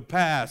through in the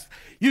past.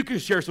 You can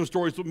share some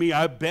stories with me,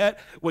 I bet,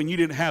 when you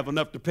didn't have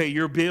enough to pay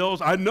your bills.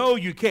 I know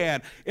you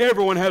can.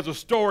 Everyone has a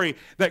story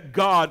that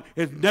God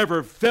has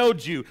never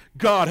failed you.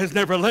 God has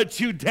never let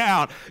you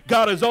down.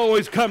 God has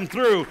always come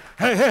through.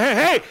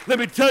 Hey, let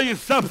me tell you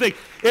something.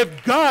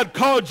 If God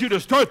called you to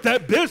start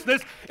that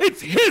business,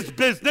 it's his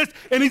business,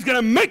 and he's going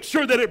to make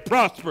sure that it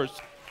prospers.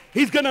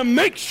 He's going to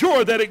make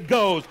sure that it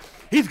goes.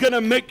 He's going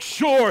to make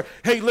sure,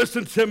 hey,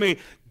 listen to me.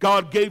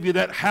 God gave you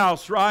that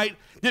house, right?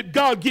 Did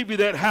God give you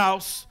that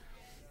house?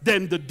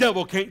 Then the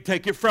devil can't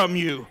take it from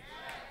you.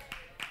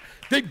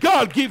 Did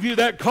God give you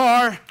that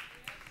car?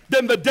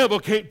 Then the devil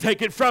can't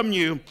take it from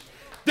you.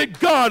 Did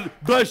God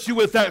bless you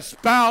with that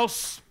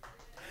spouse?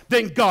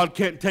 Then God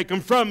can't take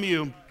them from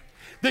you.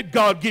 Did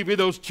God give you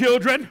those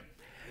children?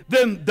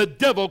 Then the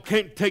devil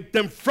can't take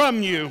them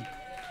from you.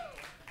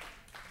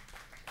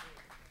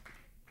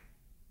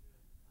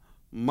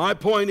 My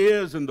point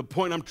is, and the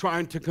point I'm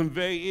trying to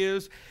convey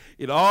is,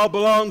 it all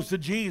belongs to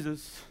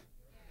Jesus.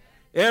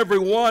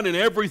 Everyone and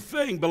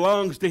everything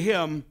belongs to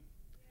him.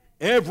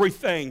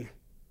 Everything.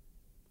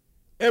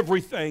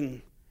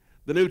 Everything.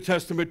 The New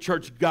Testament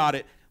church got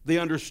it. They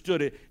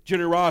understood it.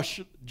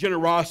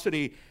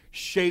 Generosity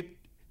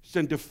shapes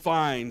and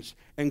defines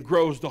and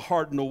grows the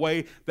heart in a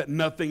way that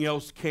nothing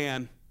else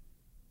can.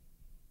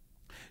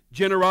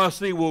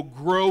 Generosity will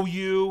grow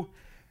you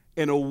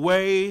in a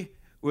way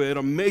where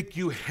it'll make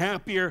you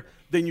happier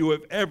than you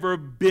have ever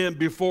been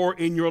before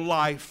in your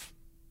life.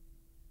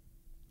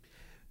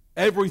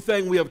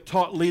 Everything we have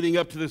taught leading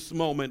up to this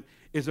moment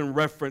is in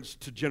reference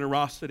to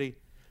generosity.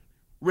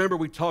 Remember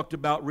we talked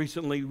about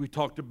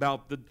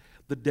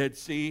the Dead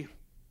Sea.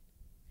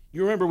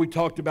 You remember we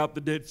talked about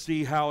the Dead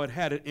Sea, how it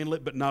had an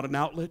inlet but not an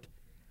outlet,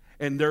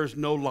 and there's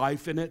no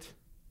life in it.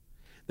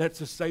 That's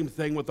the same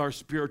thing with our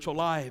spiritual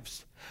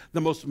lives.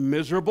 The most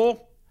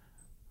miserable,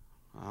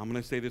 I'm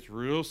going to say this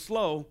real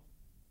slow,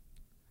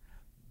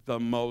 the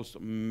most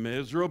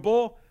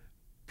miserable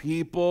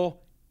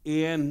people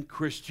in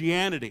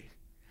Christianity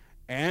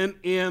and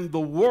in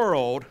the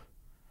world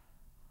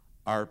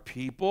are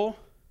people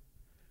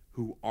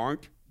who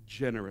aren't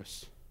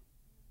generous.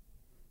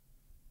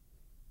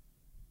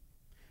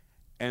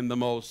 And the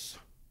most,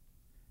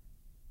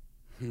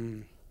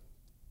 can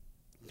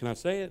I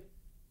say it?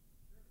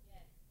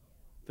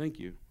 Thank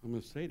you. I'm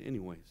going to say it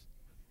anyways.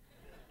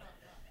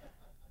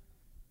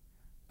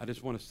 I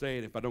just want to say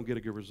it. If I don't get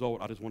a good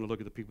result, I just want to look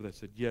at the people that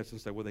said yes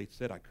and say, well, they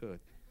said I could.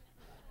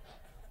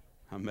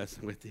 I'm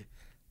messing with you.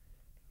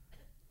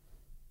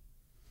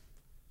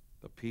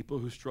 The people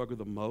who struggle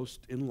the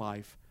most in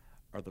life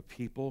are the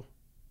people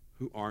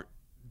who aren't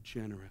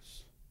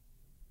generous.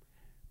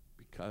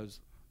 Because,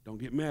 don't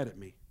get mad at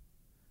me,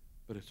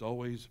 but it's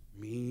always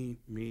me,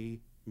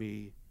 me,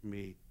 me,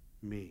 me,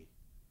 me.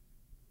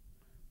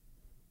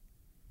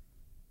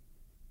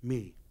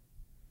 Me.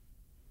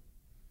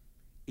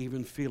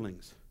 Even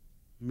feelings.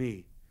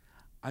 Me.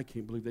 I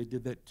can't believe they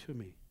did that to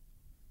me.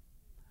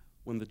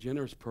 When the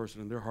generous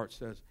person in their heart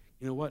says,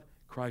 you know what?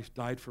 Christ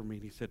died for me,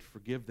 and he said,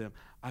 forgive them.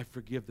 I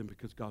forgive them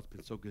because God's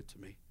been so good to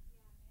me.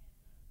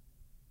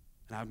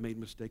 And I've made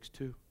mistakes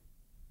too.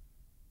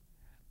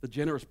 The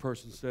generous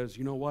person says,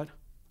 you know what?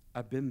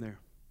 I've been there.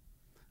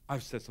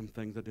 I've said some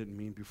things I didn't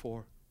mean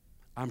before.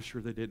 I'm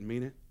sure they didn't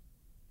mean it.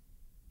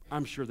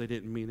 I'm sure they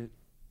didn't mean it.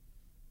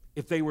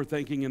 If they were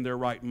thinking in their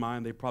right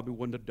mind, they probably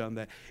wouldn't have done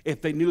that.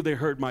 If they knew they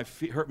hurt my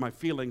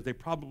feelings, they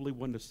probably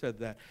wouldn't have said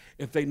that.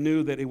 If they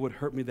knew that it would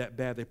hurt me that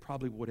bad, they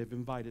probably would have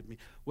invited me.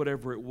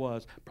 Whatever it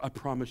was, I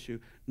promise you,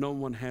 no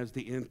one has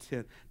the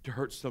intent to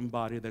hurt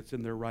somebody that's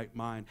in their right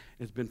mind,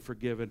 has been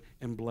forgiven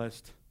and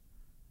blessed.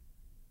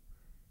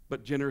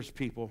 But generous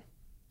people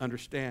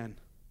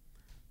understand.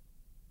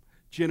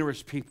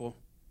 Generous people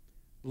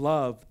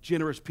love.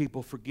 Generous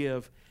people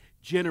forgive.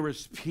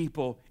 Generous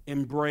people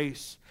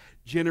embrace.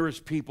 Generous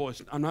people,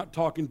 I'm not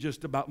talking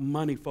just about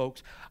money,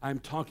 folks. I'm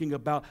talking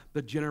about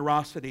the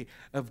generosity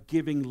of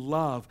giving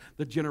love,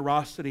 the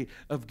generosity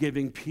of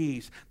giving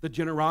peace, the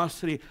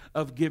generosity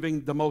of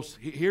giving the most,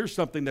 here's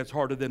something that's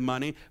harder than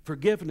money,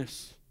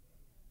 forgiveness.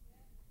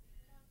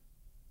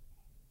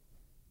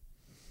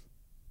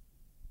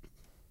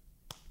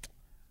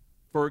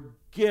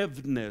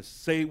 Forgiveness.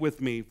 Say it with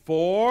me.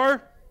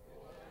 Forgiveness.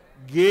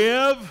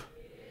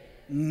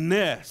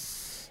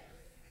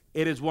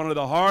 It is one of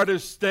the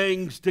hardest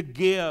things to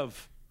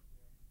give.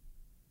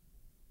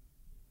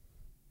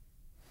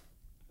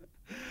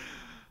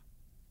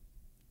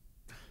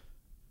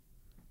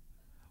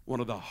 One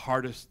of the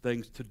hardest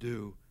things to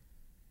do.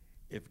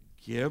 If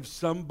give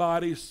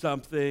somebody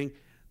something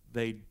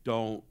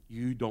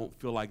you don't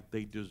feel like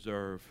they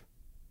deserve.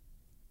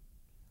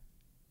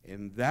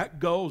 And that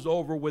goes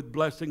over with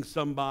blessing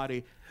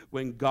somebody.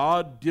 When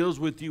God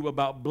deals with you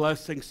about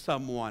blessing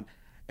someone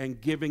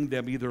and giving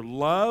them either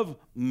love,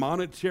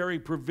 monetary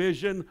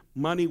provision,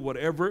 money,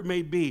 whatever it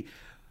may be,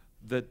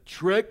 the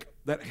trick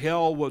that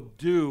hell will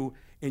do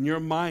in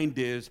your mind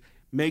is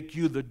make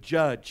you the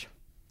judge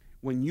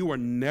when you are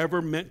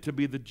never meant to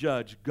be the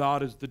judge.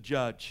 God is the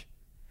judge.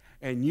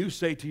 And you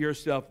say to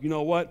yourself, you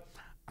know what?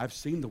 I've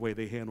seen the way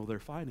they handle their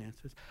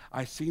finances.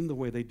 I've seen the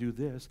way they do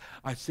this.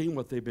 I've seen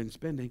what they've been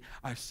spending.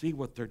 I see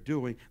what they're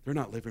doing. They're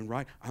not living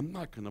right. I'm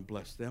not going to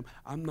bless them.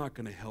 I'm not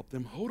going to help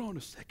them. Hold on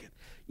a second.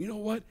 You know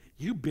what?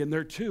 You've been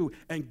there too.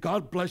 And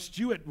God blessed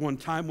you at one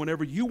time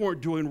whenever you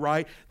weren't doing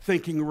right,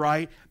 thinking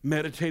right,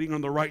 meditating on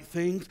the right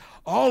things.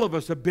 All of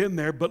us have been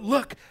there. But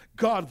look,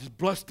 God has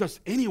blessed us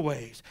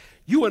anyways.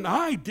 You and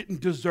I didn't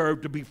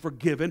deserve to be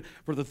forgiven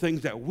for the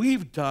things that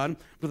we've done,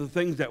 for the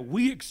things that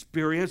we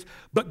experienced,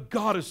 but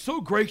God is so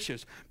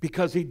gracious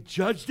because he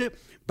judged it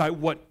by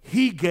what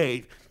he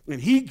gave. And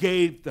he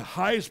gave the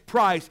highest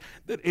price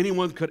that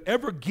anyone could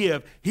ever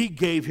give. He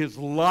gave his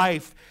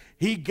life.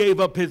 He gave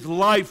up his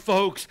life,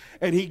 folks,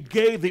 and he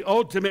gave the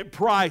ultimate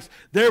price.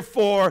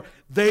 Therefore,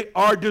 they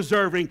are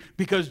deserving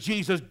because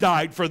Jesus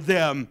died for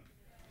them.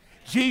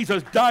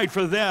 Jesus died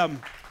for them.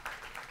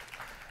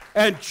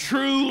 And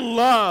true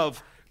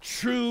love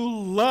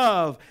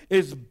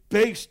is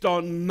based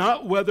on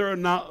not whether or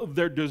not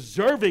they're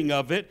deserving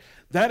of it.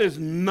 That is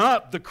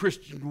not the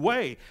Christian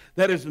way.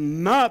 That is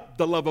not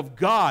the love of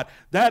God.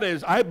 That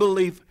is, I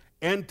believe,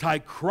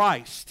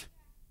 anti-Christ.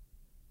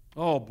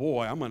 Oh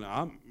boy,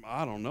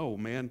 I don't know,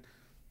 man.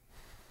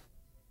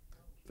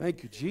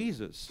 Thank you,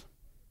 Jesus.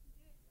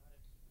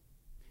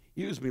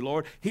 Use me,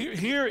 Lord.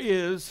 Here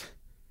is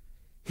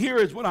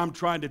what I'm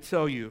trying to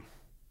tell you.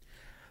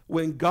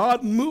 When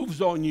God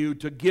moves on you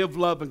to give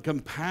love and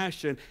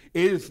compassion,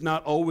 it is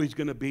not always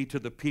going to be to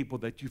the people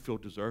that you feel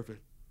deserve it.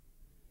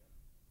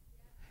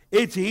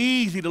 It's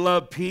easy to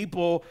love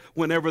people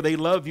whenever they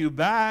love you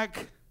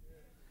back.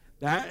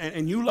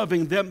 And you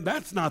loving them,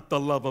 that's not the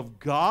love of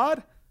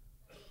God.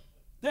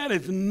 That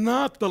is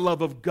not the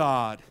love of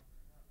God.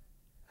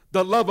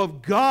 The love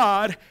of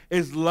God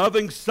is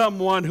loving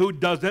someone who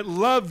doesn't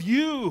love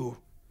you.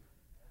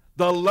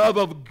 The love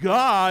of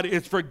God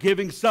is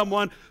forgiving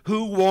someone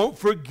who won't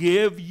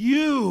forgive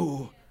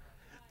you.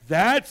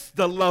 That's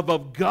the love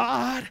of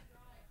God.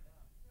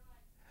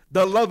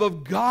 The love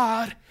of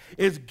God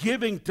is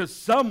giving to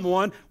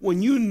someone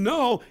when you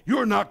know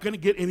you're not going to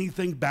get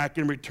anything back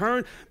in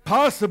return,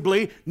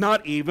 possibly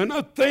not even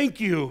a thank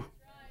you.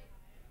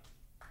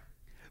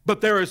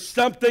 But there is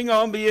something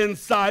on the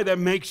inside that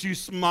makes you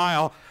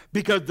smile,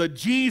 because the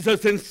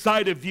Jesus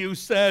inside of you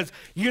says,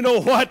 you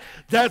know what?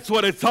 That's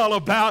what it's all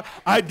about.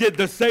 I did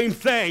the same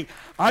thing.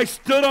 I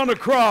stood on a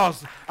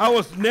cross. I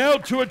was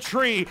nailed to a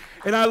tree,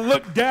 and I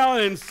looked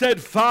down and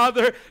said,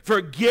 Father,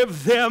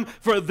 forgive them,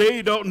 for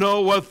they don't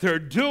know what they're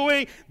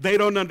doing. They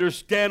don't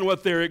understand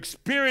what they're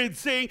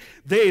experiencing.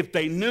 If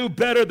they knew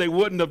better, they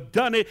wouldn't have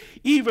done it.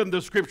 Even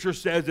the scripture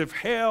says if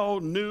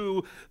hell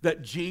knew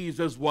that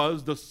Jesus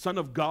was the Son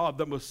of God,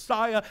 the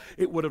Messiah,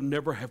 it would have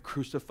never have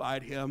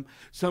crucified him.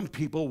 Some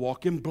people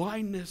walk in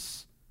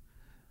blindness.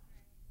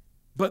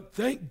 But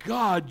thank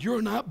God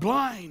you're not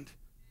blind.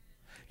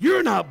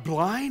 You're not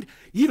blind.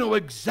 You know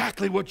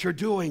exactly what you're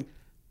doing.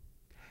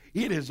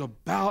 It is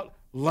about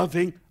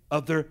loving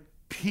other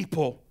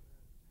people.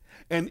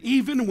 And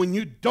even when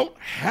you don't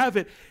have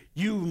it,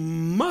 you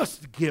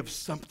must give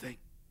something.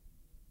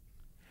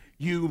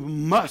 You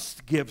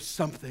must give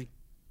something.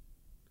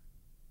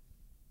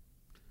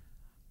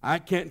 I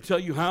can't tell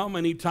you how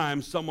many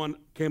times someone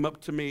came up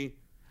to me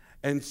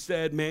and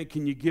said, man,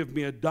 can you give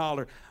me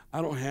 $1?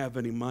 I don't have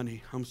any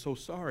money. I'm so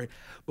sorry.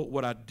 But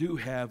what I do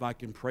have, I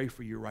can pray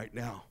for you right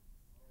now.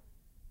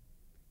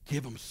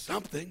 Give them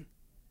something.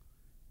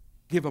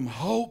 Give them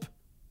hope.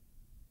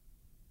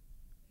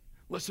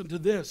 Listen to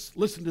this.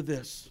 Listen to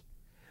this.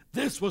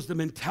 This was the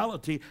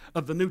mentality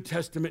of the New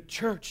Testament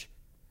church.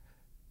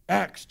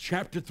 Acts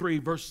chapter 3,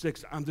 verse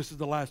 6. This is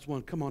the last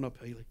one. Come on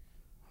up, Haley.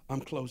 I'm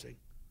closing.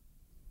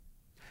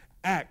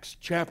 Acts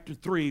chapter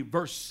 3,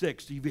 verse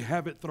 6. If you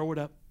have it, throw it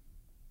up.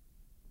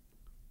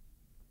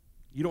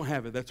 You don't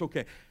have it. That's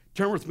okay.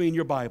 Turn with me in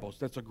your Bibles.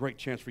 That's a great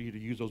chance for you to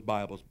use those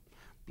Bibles.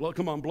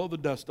 Come on, blow the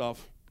dust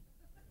off.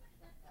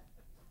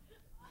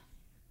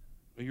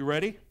 Are you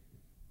ready?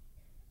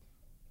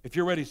 If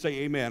you're ready, say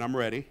amen. I'm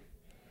ready.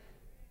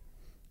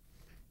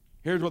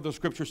 Here's what the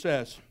scripture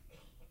says.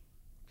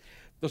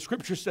 The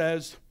scripture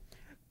says,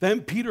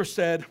 then Peter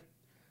said,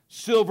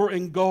 silver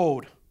and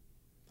gold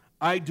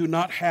I do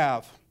not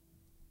have,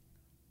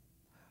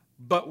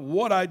 but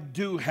what I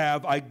do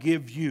have I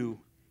give you.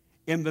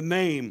 In the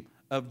name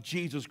of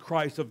Jesus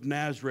Christ of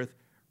Nazareth,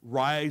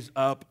 rise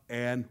up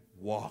and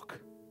walk.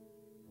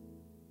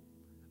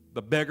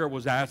 The beggar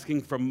was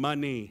asking for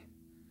money.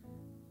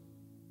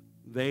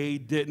 They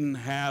didn't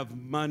have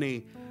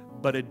money,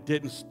 but it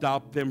didn't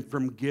stop them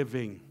from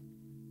giving.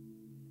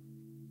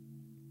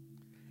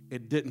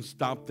 It didn't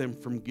stop them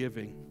from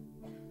giving.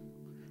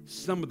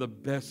 Some of the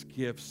best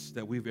gifts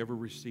that we've ever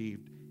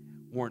received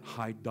weren't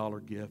high-dollar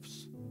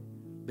gifts.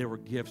 They were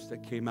gifts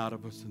that came out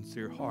of a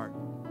sincere heart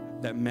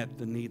that met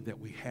the need that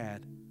we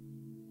had.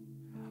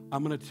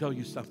 I'm going to tell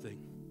you something.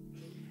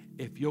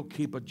 If you'll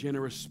keep a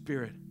generous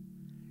spirit,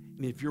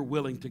 and if you're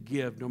willing to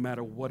give no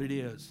matter what it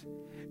is,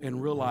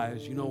 and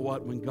realize, you know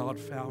what, when God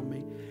found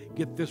me,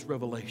 get this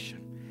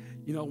revelation.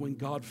 You know, when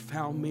God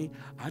found me,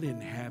 I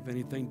didn't have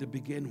anything to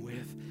begin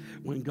with.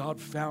 When God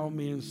found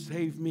me and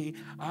saved me,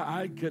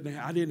 I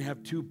didn't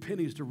have 2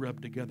 pennies to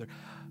rub together.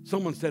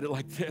 Someone said it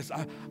like this,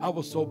 I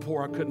was so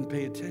poor I couldn't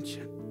pay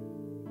attention.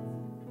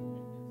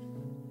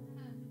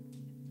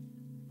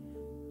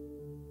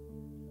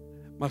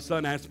 My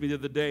son asked me the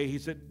other day, he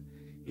said,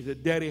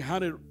 Daddy, how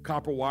did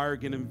copper wire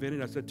get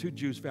invented? I said, 2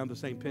 Jews found the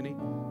same penny.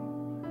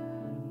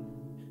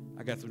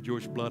 I got some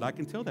Jewish blood. I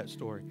can tell that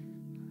story.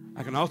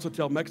 I can also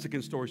tell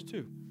Mexican stories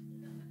too.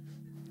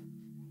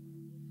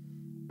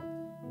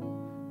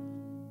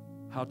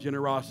 How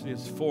generosity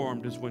is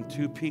formed is when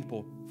 2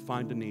 people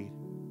find a need.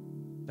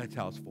 That's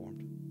how it's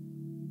formed.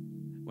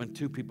 When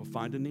 2 people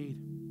find a need.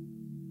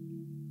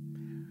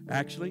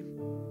 Actually,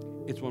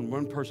 it's when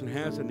one person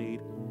has a need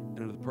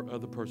and the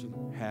other person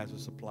has a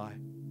supply.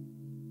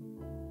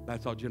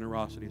 That's how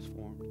generosity is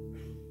formed.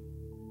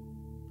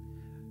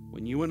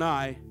 When you and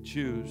I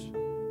choose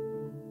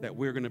that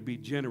we're going to be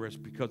generous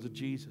because of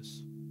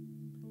Jesus,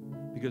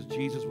 because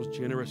Jesus was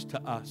generous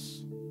to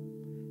us,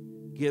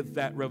 give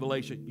that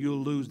revelation,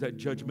 you'll lose that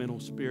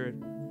judgmental spirit.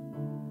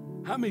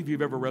 How many of you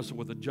have ever wrestled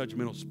with a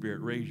judgmental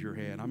spirit? Raise your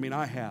hand. I mean,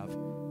 I have.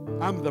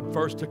 I'm the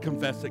first to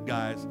confess it,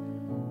 guys.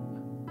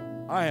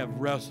 I have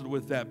wrestled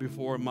with that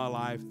before in my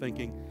life,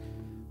 thinking,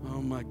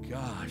 oh my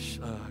gosh,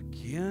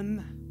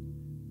 again?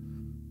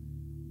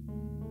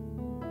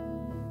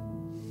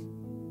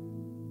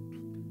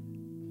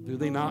 Do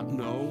they not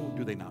know?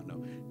 Do they not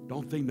know?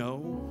 Don't they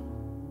know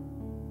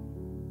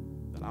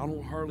that I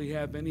don't hardly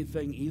have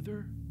anything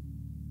either?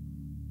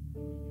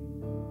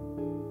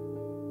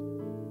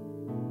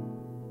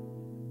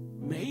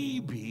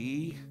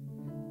 Maybe,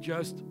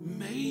 just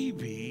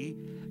maybe,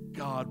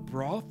 God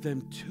brought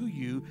them to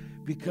you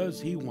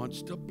because He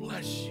wants to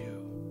bless you.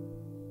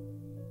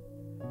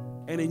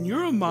 And in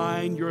your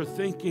mind, you're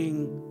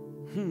thinking,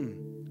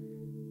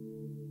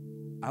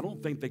 I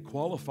don't think they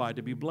qualify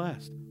to be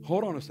blessed.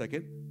 Hold on a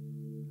second.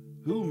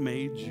 Who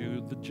made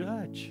you the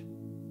judge?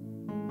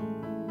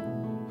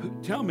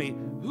 Tell me,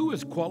 who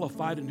is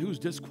qualified and who's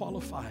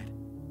disqualified?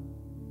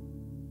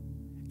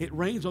 It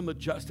rains on the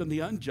just and the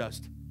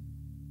unjust.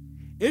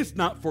 It's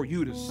not for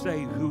you to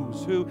say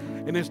who's who,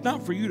 and it's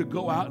not for you to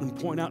go out and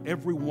point out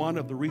every one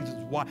of the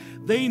reasons why.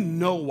 They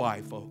know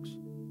why, folks.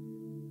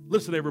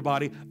 Listen,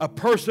 everybody, a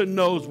person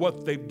knows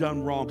what they've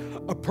done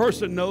wrong. A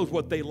person knows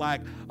what they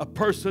lack. A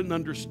person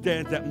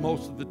understands that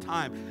most of the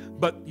time.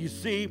 But you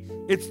see,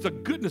 it's the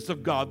goodness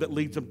of God that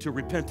leads them to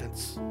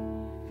repentance.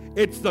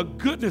 It's the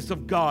goodness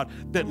of God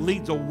that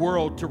leads a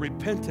world to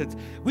repentance.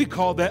 We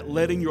call that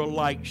letting your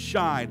light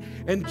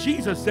shine. And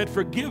Jesus said,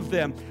 forgive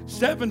them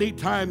 70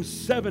 times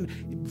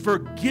 7.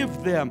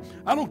 Forgive them.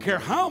 I don't care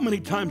how many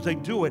times they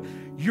do it.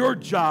 Your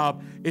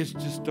job is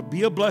just to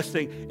be a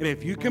blessing. And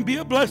if you can be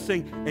a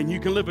blessing and you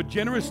can live a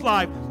generous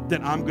life,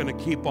 then I'm going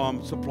to keep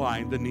on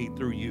supplying the need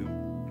through you.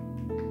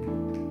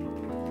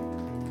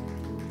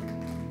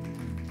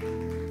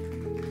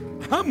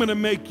 I'm going to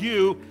make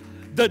you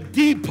the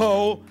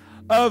depot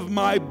of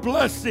my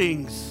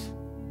blessings.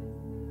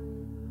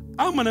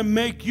 I'm going to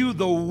make you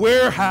the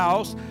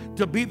warehouse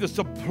to be the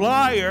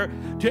supplier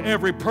to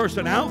every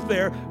person out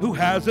there who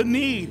has a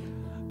need.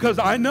 Because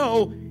I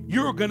know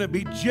you're going to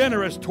be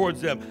generous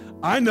towards them.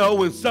 I know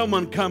when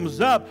someone comes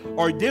up,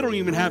 or they don't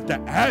even have to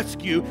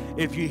ask you,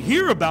 if you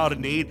hear about a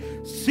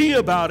need, see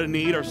about a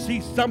need, or see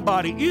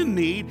somebody in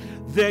need,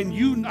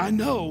 then I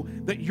know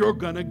that you're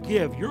going to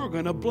give. You're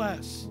going to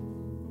bless.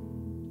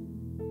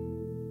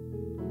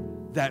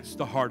 That's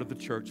the heart of the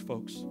church,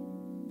 folks.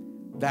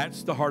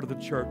 That's the heart of the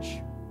church.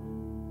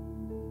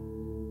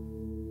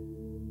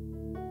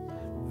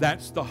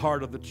 That's the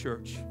heart of the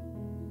church.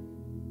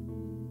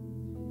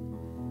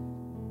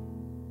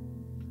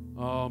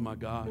 Oh my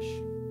gosh.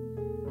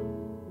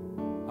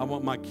 I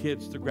want my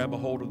kids to grab a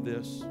hold of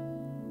this.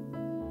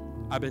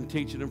 I've been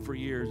teaching them for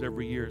years.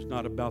 Every year it's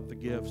not about the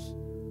gifts.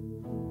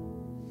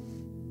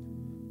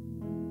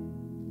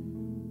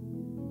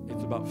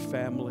 It's about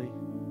family.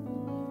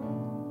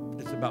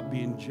 It's about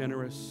being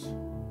generous.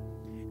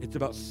 It's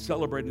about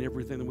celebrating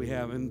everything that we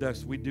have. And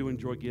thus, we do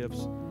enjoy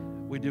gifts.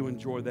 We do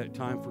enjoy that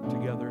time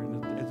together.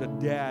 And as a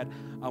dad,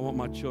 I want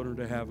my children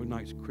to have a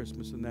nice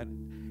Christmas in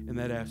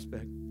that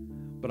aspect.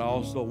 But I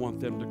also want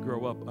them to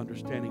grow up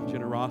understanding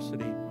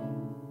generosity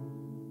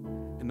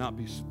and not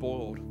be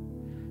spoiled.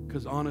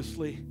 Because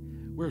honestly,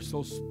 we're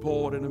so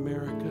spoiled in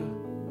America.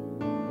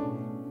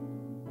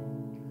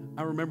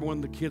 I remember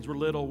when the kids were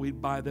little,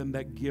 we'd buy them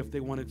that gift they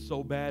wanted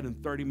so bad,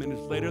 and 30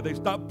 minutes later, they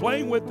stopped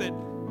playing with it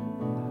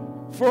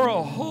for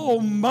a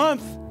whole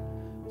month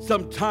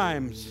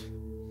sometimes.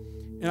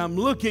 And I'm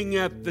looking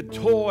at the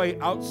toy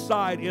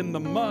outside in the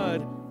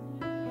mud.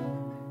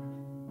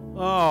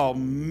 Oh,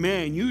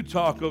 man, you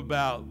talk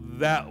about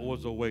that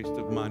was a waste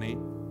of money.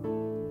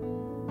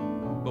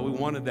 But we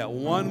wanted that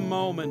one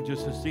moment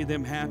just to see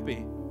them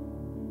happy.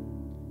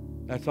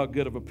 That's how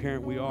good of a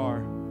parent we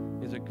are.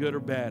 Is it good or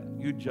bad?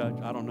 You judge.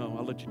 I don't know.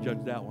 I'll let you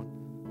judge that one.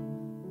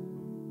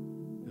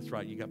 That's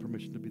right. You got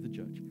permission to be the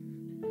judge.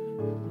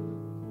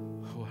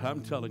 What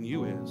I'm telling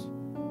you is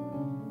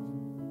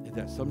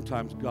that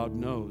sometimes God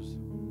knows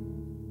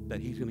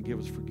that He's going to give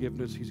us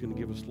forgiveness. He's going to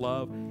give us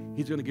love.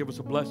 He's going to give us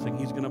a blessing.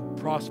 He's going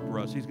to prosper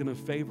us. He's going to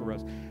favor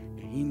us.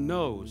 And He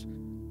knows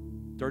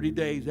 30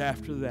 days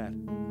after that,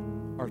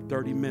 or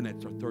 30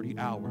 minutes, or 30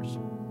 hours,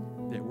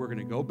 that we're going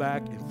to go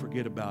back and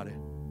forget about it.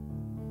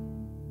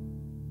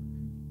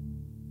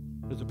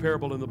 There's a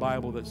parable in the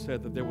Bible that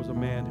said that there was a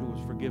man who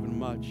was forgiven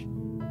much.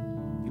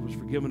 He was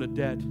forgiven a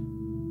debt.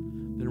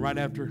 Then right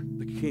after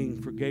the king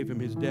forgave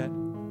him his debt,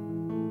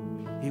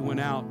 he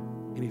went out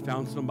and he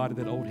found somebody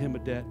that owed him a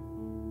debt.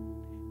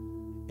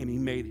 And he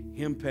made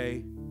him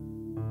pay.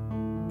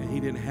 And he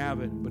didn't have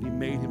it, but he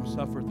made him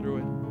suffer through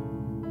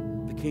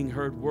it. The king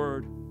heard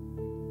word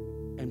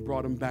and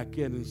brought him back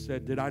in and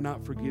said, did I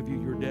not forgive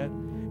you your debt?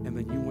 And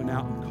then you went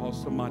out and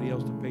caused somebody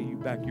else to pay you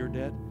back your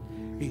debt.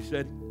 He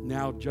said,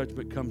 now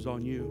judgment comes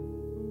on you.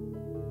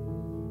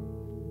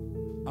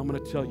 I'm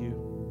going to tell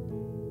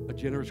you, a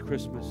generous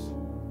Christmas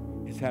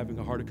is having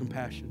a heart of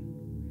compassion.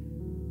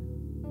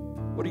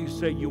 What do you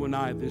say you and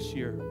I this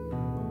year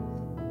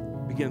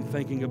begin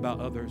thinking about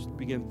others,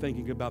 begin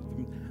thinking about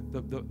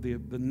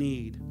the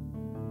need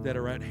that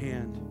are at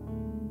hand?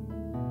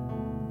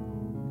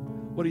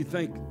 What do you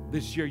think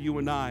this year you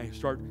and I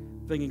start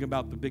thinking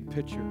about the big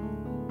picture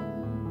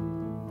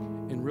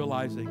and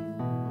realizing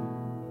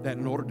that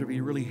in order to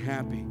be really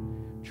happy,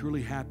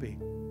 truly happy,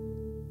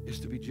 is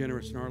to be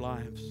generous in our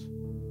lives?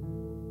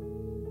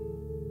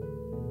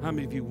 How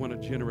many of you want a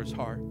generous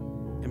heart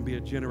and be a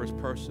generous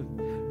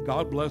person?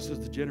 God blesses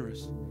the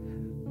generous.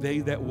 They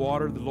that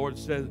water, the Lord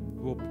says,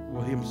 will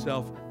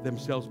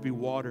themselves be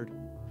watered.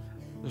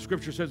 The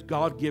scripture says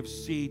God gives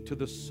seed to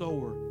the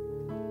sower.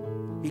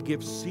 He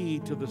gives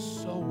seed to the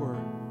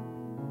sower.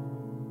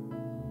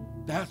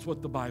 That's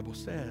what the Bible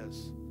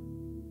says.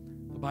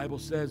 The Bible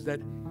says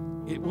that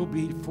it will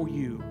be for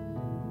you,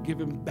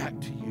 given back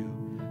to you,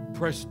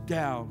 pressed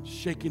down,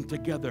 shaken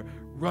together,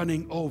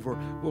 running over.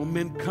 Will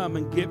men come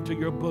and give to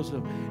your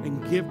bosom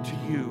and give to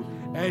you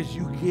as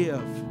you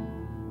give?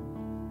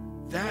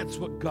 That's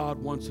what God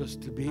wants us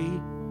to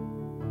be.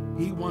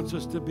 He wants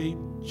us to be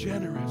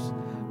generous,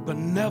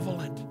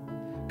 benevolent,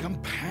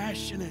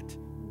 compassionate,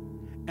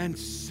 and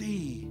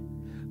see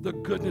the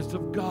goodness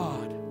of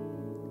God.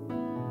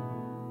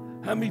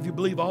 How many of you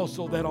believe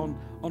also that on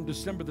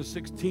December the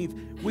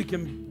 16th, we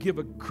can give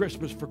a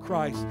Christmas for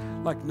Christ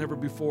like never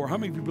before? How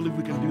many of you believe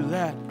we can do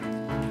that?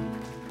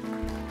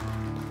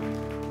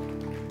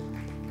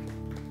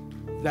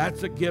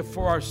 That's a gift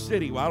for our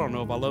city. Well, I don't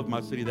know if I love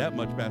my city that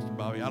much, Pastor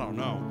Bobby. I don't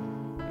know.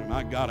 And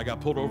my God, I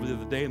got pulled over the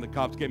other day and the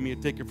cops gave me a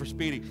ticket for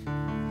speeding.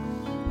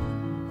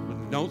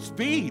 But don't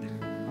speed.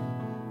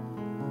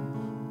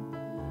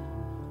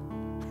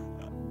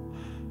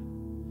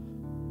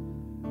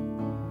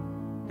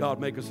 God,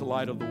 make us the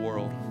light of the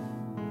world.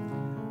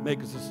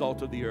 Make us the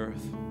salt of the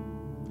earth.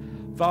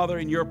 Father,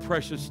 in your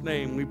precious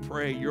name, we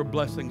pray your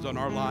blessings on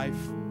our life.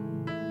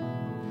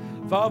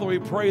 Father, we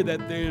pray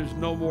that there's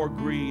no more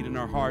greed in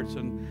our hearts,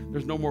 and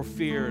there's no more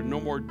fear, no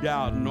more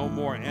doubt, no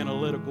more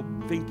analytical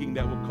thinking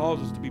that will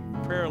cause us to be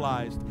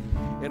paralyzed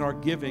in our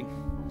giving.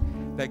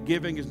 That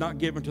giving is not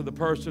given to the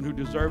person who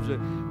deserves it,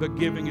 but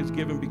giving is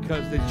given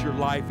because it's your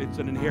life. It's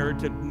an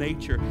inherited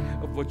nature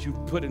of what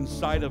you've put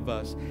inside of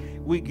us.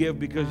 We give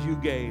because you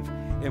gave.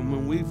 And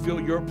when we feel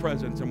your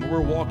presence and when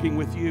we're walking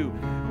with you,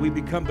 we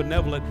become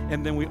benevolent,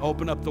 and then we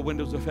open up the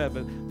windows of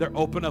heaven. They're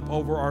open up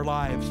over our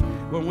lives.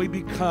 When we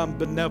become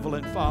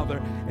benevolent,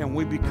 Father, and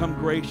we become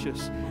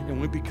gracious and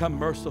we become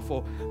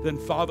merciful, then,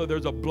 Father,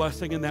 there's a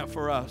blessing in that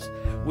for us.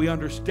 We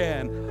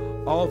understand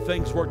all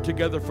things work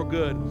together for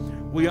good.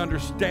 We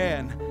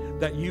understand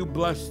that you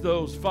bless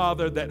those,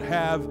 Father, that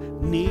have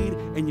need,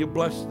 and you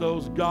bless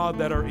those, God,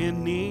 that are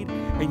in need,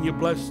 and you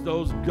bless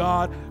those,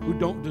 God, who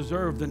don't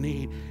deserve the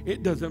need.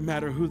 It doesn't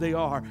matter who they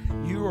are.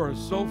 You are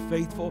so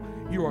faithful.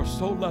 You are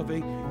so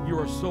loving. You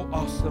are so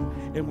awesome,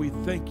 and we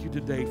thank you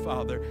today,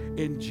 Father,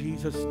 in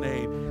Jesus'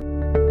 name.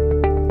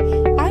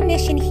 Our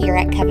mission here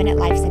at Covenant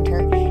Life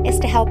Center is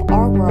to help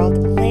our world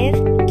live,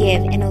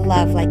 give, and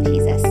love like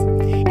Jesus.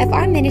 If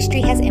our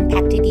ministry has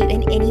impacted you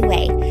in any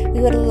way,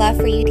 we would love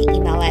for you to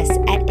email us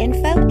at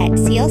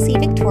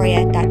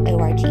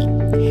info@clcvictoria.org.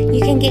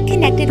 You can get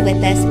connected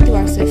with us through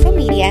our social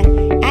media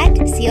at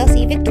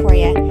CLC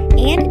Victoria